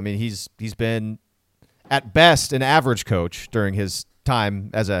that up. He's been at best an average coach during his time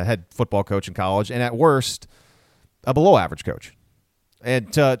as a head football coach in college, and at worst a below average coach.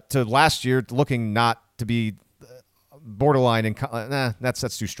 And to last year looking not to be borderline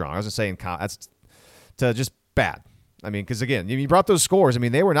that's too strong. I was just saying that's to just bad. Because again, you brought those scores.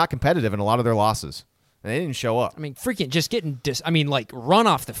 They were not competitive in a lot of their losses, and they didn't show up. Freaking just getting run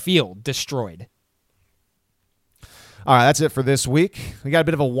off the field, destroyed. All right, that's it for this week. We got a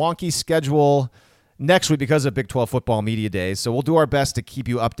bit of a wonky schedule next week because of Big 12 Football Media Days, so we'll do our best to keep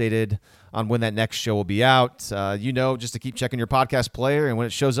you updated on when that next show will be out. Just to keep checking your podcast player, and when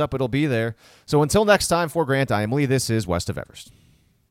it shows up, it'll be there. So until next time, for Grant, I am Lee. This is West of Everest.